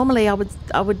 Normally I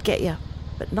would get you,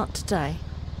 but not today.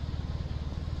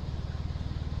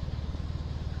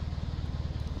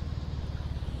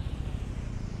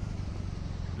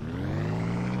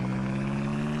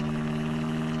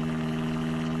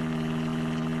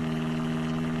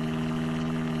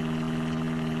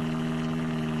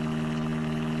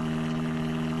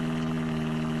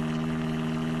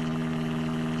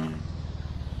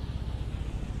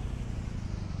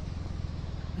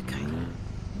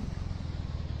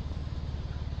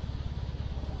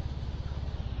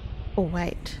 Oh,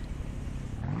 wait.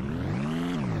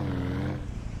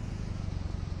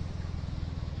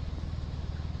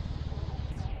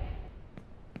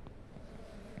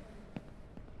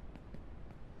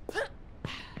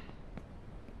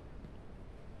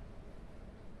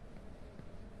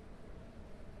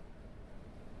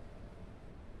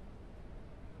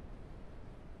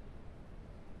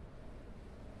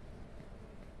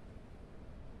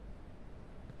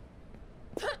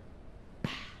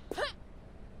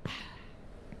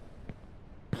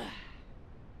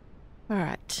 All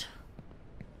right.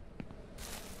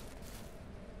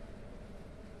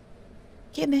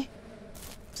 Get in there.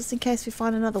 Just in case we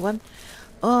find another one.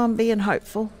 Oh, I'm being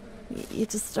hopeful. You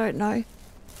just don't know.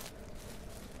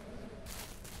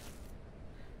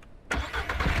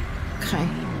 Okay.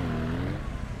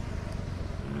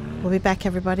 We'll be back,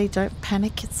 everybody. Don't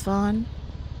panic. It's fine.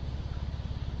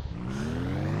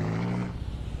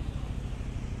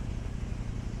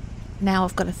 Now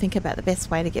I've got to think about the best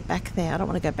way to get back there. I don't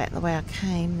want to go back the way I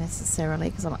came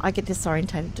necessarily because I get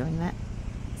disorientated doing that.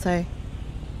 So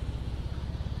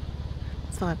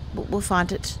it's fine. We'll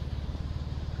find it.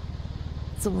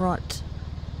 It's all right.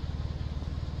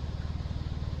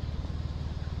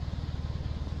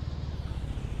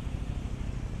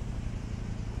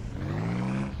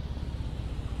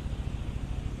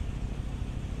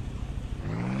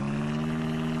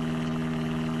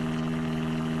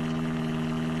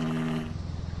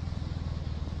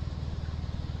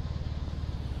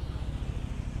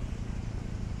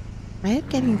 I'm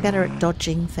getting better at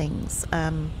dodging things. I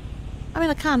mean,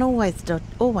 I can't always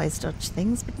dodge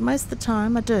things, but most of the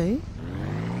time I do.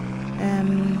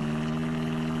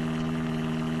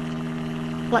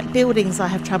 Like buildings, I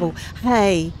have trouble.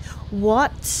 Hey,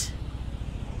 what?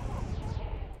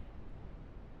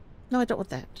 No, I don't want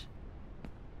that.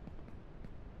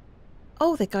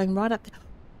 Oh, they're going right up there.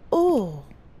 Oh.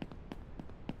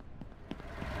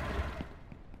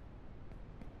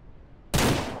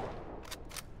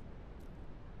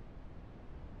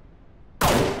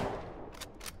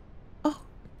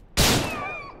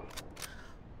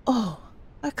 Oh,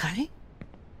 okay.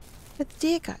 Where'd the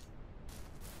deer go?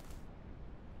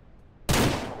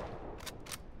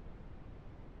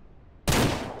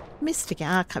 Missed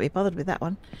again. I can't be bothered with that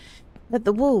one. But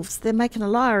the wolves, they're making a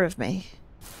liar of me.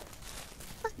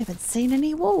 I haven't seen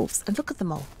any wolves. And look at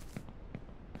them all.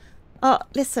 Oh,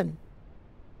 listen.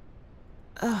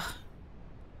 Oh.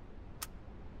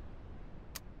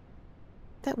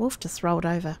 That wolf just rolled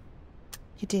over.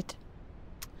 He did.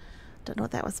 Don't know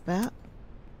what that was about.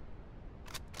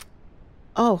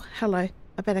 Oh, hello.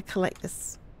 I better collect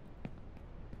this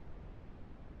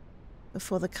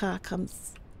before the car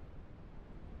comes.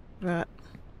 Right.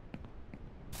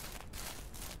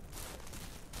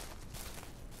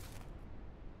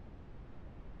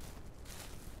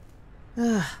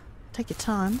 Take your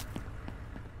time.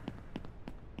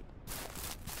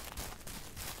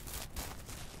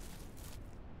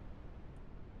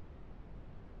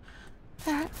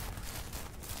 Alright.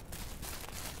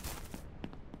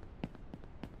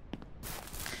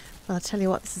 Well, I'll tell you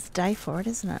what, this is the day for it,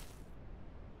 isn't it?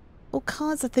 All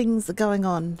kinds of things are going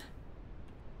on.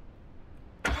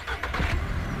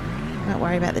 Don't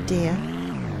worry about the deer.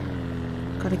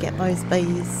 Got to get those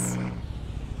bees.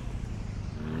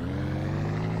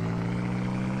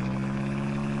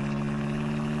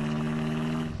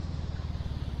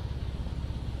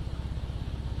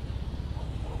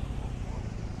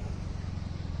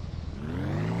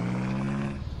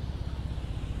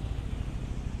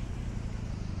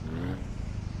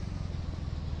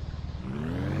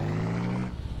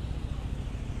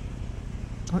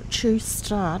 Choose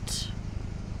start.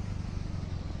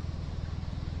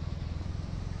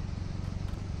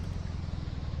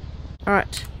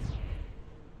 Alright.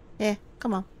 Yeah,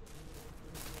 come on.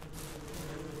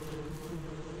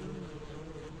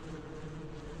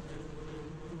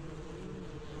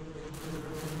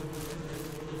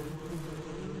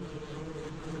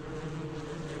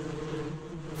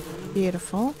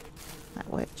 Beautiful. That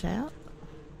worked out.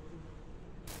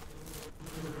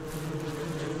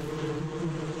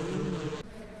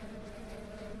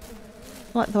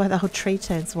 I like the way the whole tree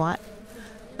turns white.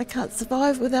 I can't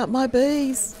survive without my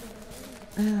bees.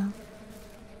 Oh.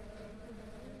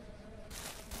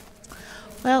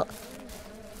 Well,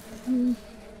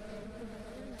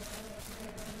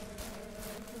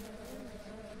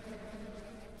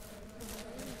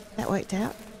 that worked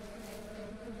out.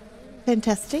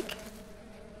 Fantastic.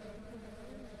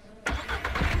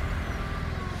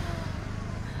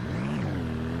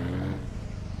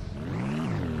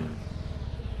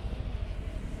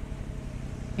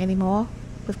 Any more?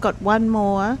 We've got one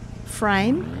more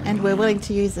frame and we're willing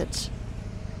to use it.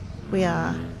 We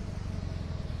are.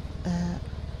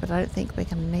 But I don't think we're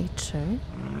going to need to.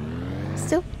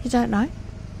 Still, you don't know.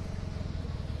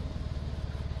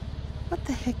 What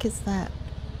the heck is that?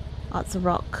 Oh, it's a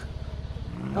rock.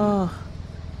 Oh,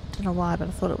 don't know why, but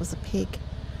I thought it was a pig.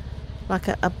 Like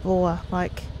a boar,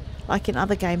 like in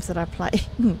other games that I play.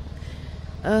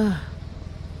 Ugh,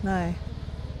 no.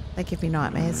 They give me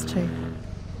nightmares too.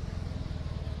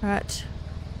 Right.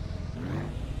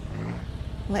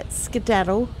 Let's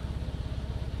skedaddle.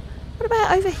 What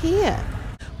about over here?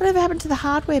 Whatever happened to the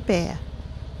hardware bear?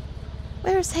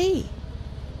 Where is he?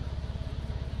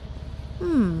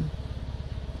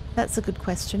 That's a good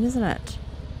question, isn't it?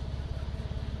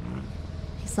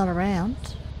 He's not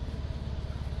around.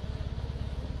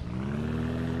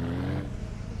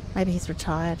 Maybe he's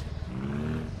retired.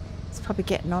 He's probably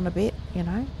getting on a bit, you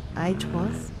know,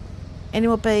 age-wise. Any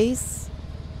more bees?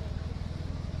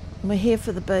 We're here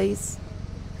for the bees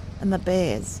and the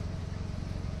bears.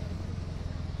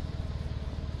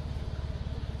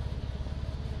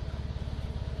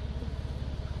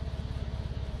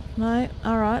 No?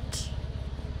 Alright.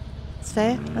 It's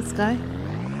fair. Let's go.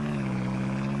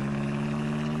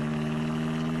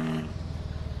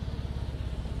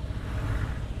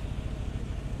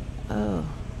 Oh.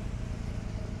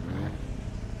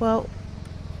 Well.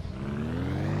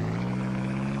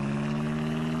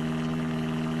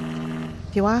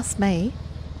 If you ask me,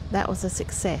 that was a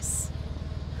success.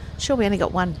 Sure, we only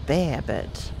got one bear,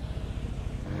 but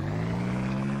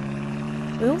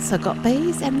we also got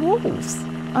bees and wolves.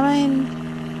 I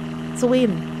mean, it's a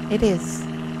win. It is.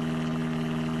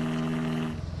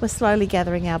 We're slowly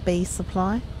gathering our bee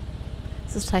supply.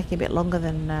 This is taking a bit longer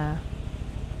than I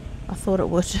thought it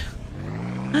would.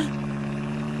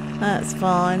 That's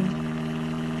fine.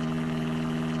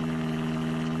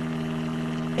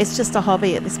 It's just a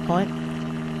hobby at this point.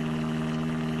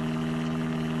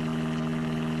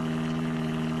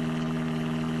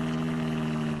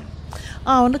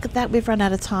 Oh, and look at that. We've run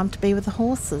out of time to be with the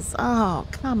horses. Oh,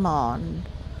 come on.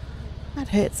 That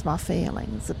hurts my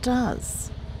feelings. It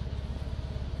does.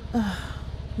 Ugh,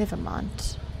 never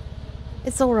mind.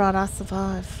 It's all right. I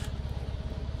survive.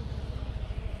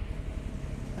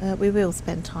 We will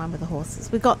spend time with the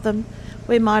horses. We got them.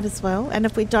 We might as well. And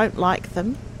if we don't like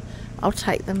them, I'll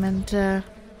take them and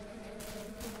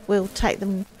we'll take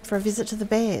them for a visit to the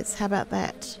bears. How about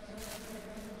that?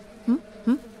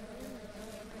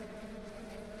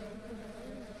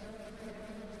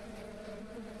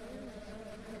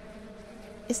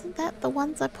 Isn't that the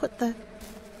ones I put the...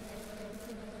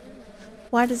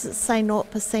 Why does it say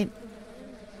 0%?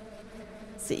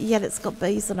 So, yet it's got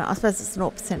bees on it. I suppose it's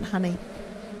 0% honey.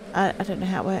 I don't know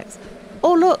how it works.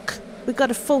 Oh, look! We've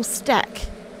got a full stack.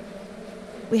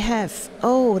 We have.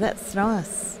 Oh, that's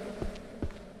nice.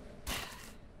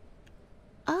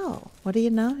 Oh, what do you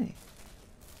know?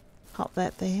 Pop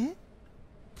that there.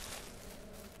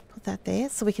 Put that there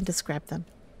so we can just grab them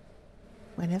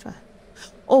whenever.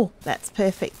 Oh, that's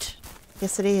perfect.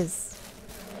 Yes, it is.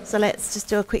 So let's just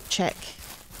do a quick check.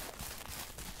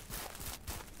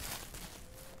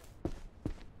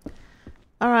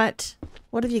 All right.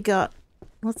 What have you got?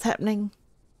 What's happening?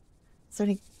 Is there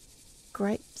any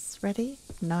grapes ready?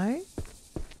 No.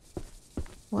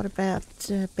 What about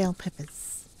bell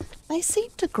peppers? They seem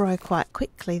to grow quite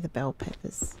quickly, the bell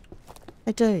peppers.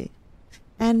 They do.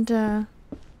 And they're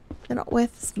not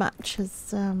worth as much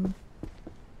as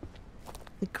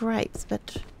the grapes,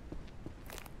 but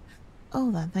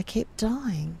oh, they keep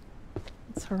dying.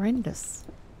 It's horrendous.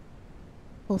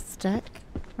 Full stack.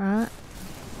 Right.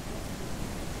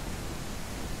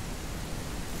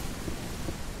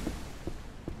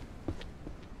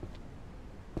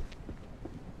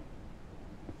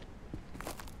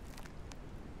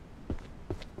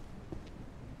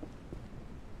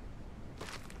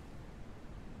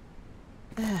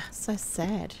 Ugh, so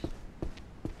sad.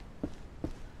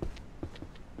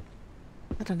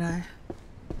 I don't know.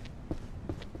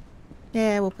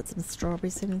 Yeah, we'll put some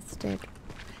strawberries in instead.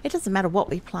 It doesn't matter what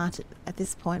we plant at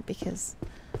this point because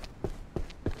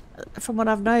from what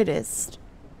I've noticed,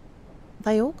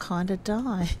 they all kind of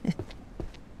die.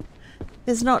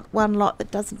 There's not one lot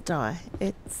that doesn't die.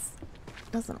 It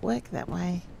doesn't work that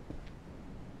way.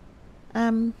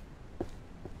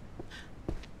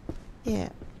 Yeah.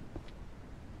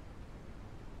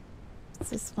 What's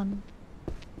this one?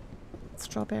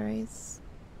 Strawberries.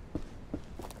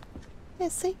 Yeah,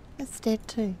 see? It's dead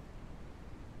too.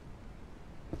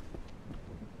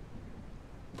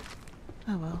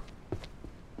 Oh well.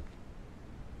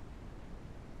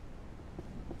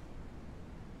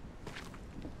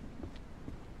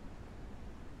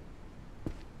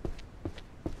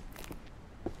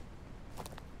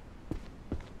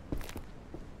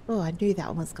 Oh, I knew that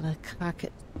one was going to crack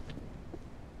it.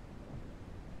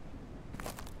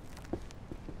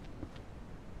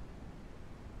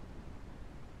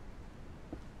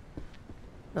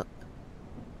 Look.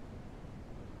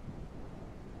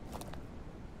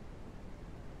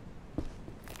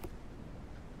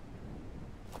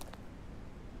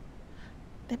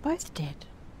 They're both dead.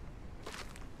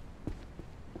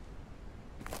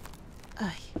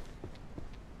 Ay.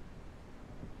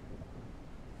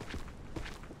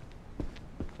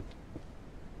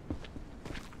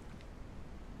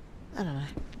 I don't know.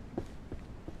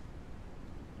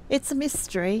 It's a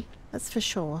mystery, that's for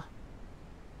sure.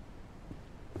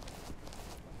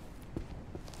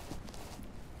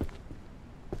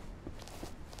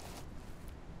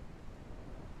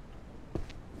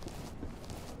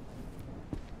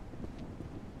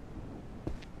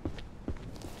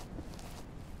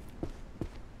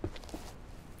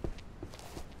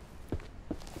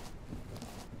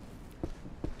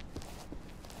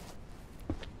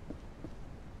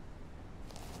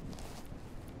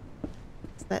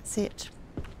 That's it.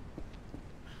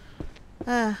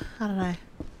 I don't know. How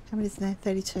many is there?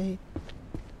 32.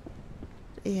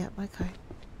 Yeah, okay.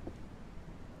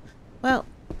 Well,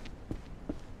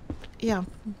 yeah.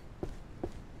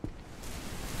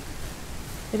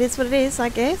 It is what it is, I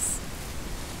guess.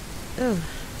 Ugh.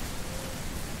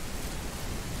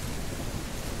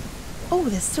 Oh,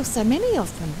 there's still so many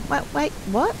of them. Wait,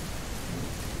 what?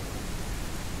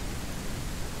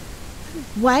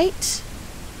 Wait.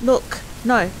 Look.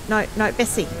 No,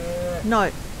 Bessie. No.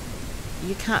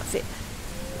 You can't fit.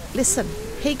 Listen,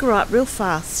 he grew up real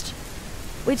fast.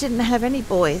 We didn't have any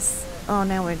boys. Oh,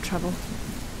 now we're in trouble.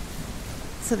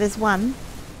 So there's one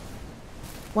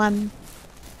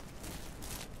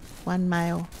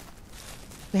male.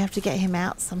 We have to get him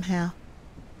out somehow.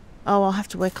 Oh, I'll have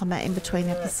to work on that in between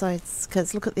episodes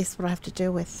because look at this, what I have to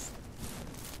deal with.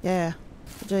 Yeah,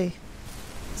 I do.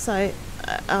 So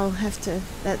I'll have to,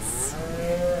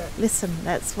 listen,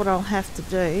 that's what I'll have to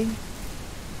do.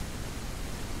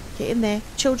 Get in there.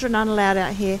 Children aren't allowed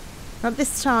out here. Not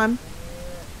this time.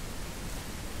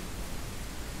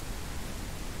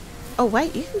 Oh,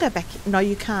 wait, you can go back. No,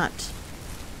 you can't.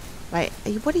 Wait,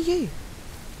 what are you?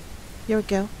 You're a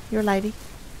girl. You're a lady.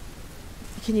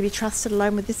 Can you be trusted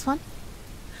alone with this one?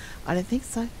 I don't think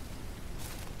so.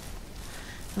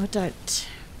 No, I don't.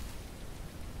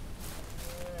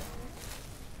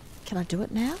 Can I do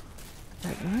it now?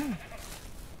 I don't know.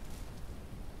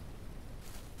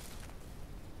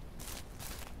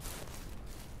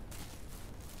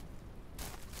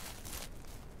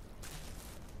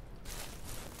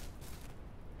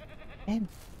 Ben,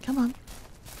 come on.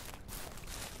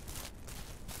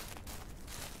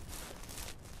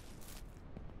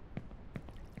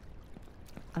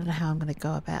 I don't know how I'm going to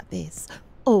go about this.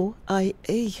 Oh,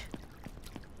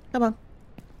 come on.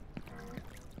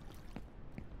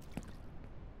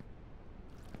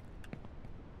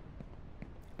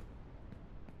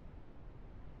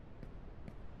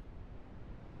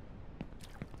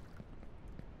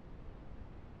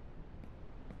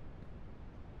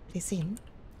 He's in.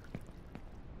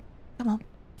 Come on.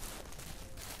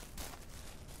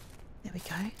 There we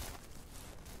go.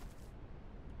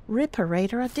 Ripper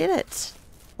Reader, I did it.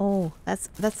 Oh,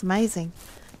 that's amazing.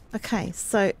 Okay,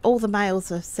 so all the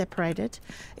males are separated,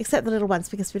 except the little ones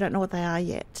because we don't know what they are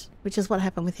yet, which is what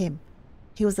happened with him.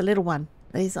 He was a little one,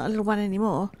 but he's not a little one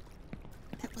anymore.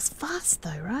 That was fast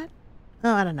though, right?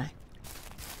 Oh, I don't know.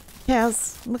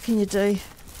 Cows, what can you do?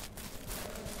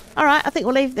 All right, I think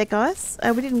we'll leave there, guys.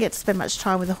 We didn't get to spend much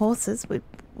time with the horses. We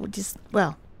just,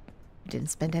 well, we didn't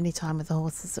spend any time with the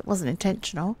horses. It wasn't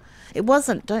intentional. It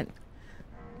wasn't. Don't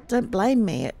blame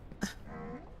me.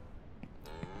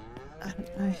 I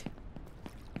don't know.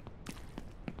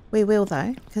 We will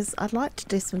though, because I'd like to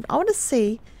do some. I want to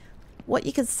see what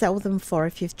you can sell them for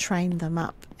if you've trained them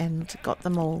up and got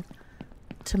them all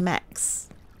to max.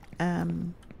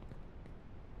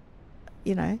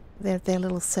 You know, their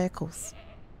little circles,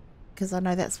 because I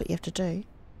know that's what you have to do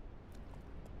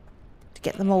to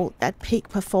get them all at peak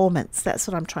performance. That's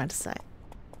what I'm trying to say.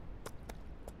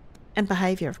 And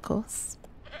behaviour, of course,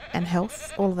 and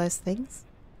health, all of those things.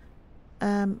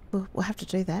 We'll have to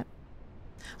do that.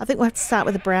 I think we'll have to start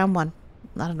with a brown one.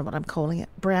 I don't know what I'm calling it.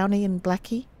 Brownie and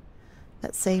Blackie.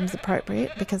 That seems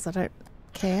appropriate because I don't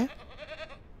care.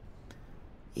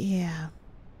 Yeah.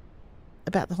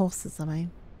 About the horses, I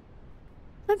mean.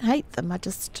 I don't hate them. I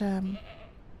just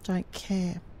don't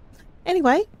care.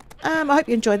 Anyway, I hope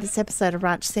you enjoyed this episode of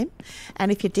Ranch Sim.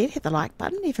 And if you did, hit the like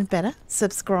button. Even better,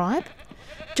 subscribe.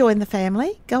 Join the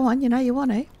family. Go on, you know you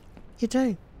want to. You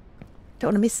do. Don't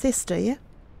want to miss this, do you?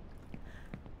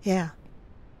 Yeah.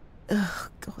 Oh,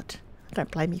 God. I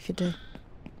don't blame you if you do.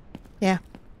 Yeah.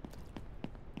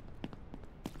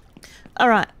 All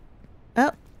right.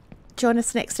 Well, join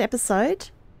us next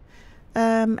episode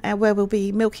where we'll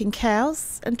be milking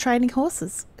cows and training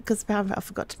horses. Because I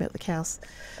forgot to milk the cows.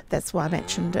 That's why I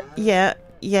mentioned it.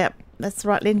 Yeah, that's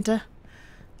right, Linda.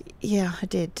 Yeah, I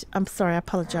did. I'm sorry, I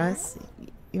apologise.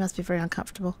 You must be very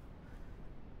uncomfortable.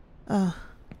 Oh,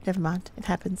 never mind. It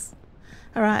happens.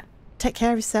 All right. Take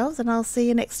care of yourselves and I'll see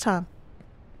you next time.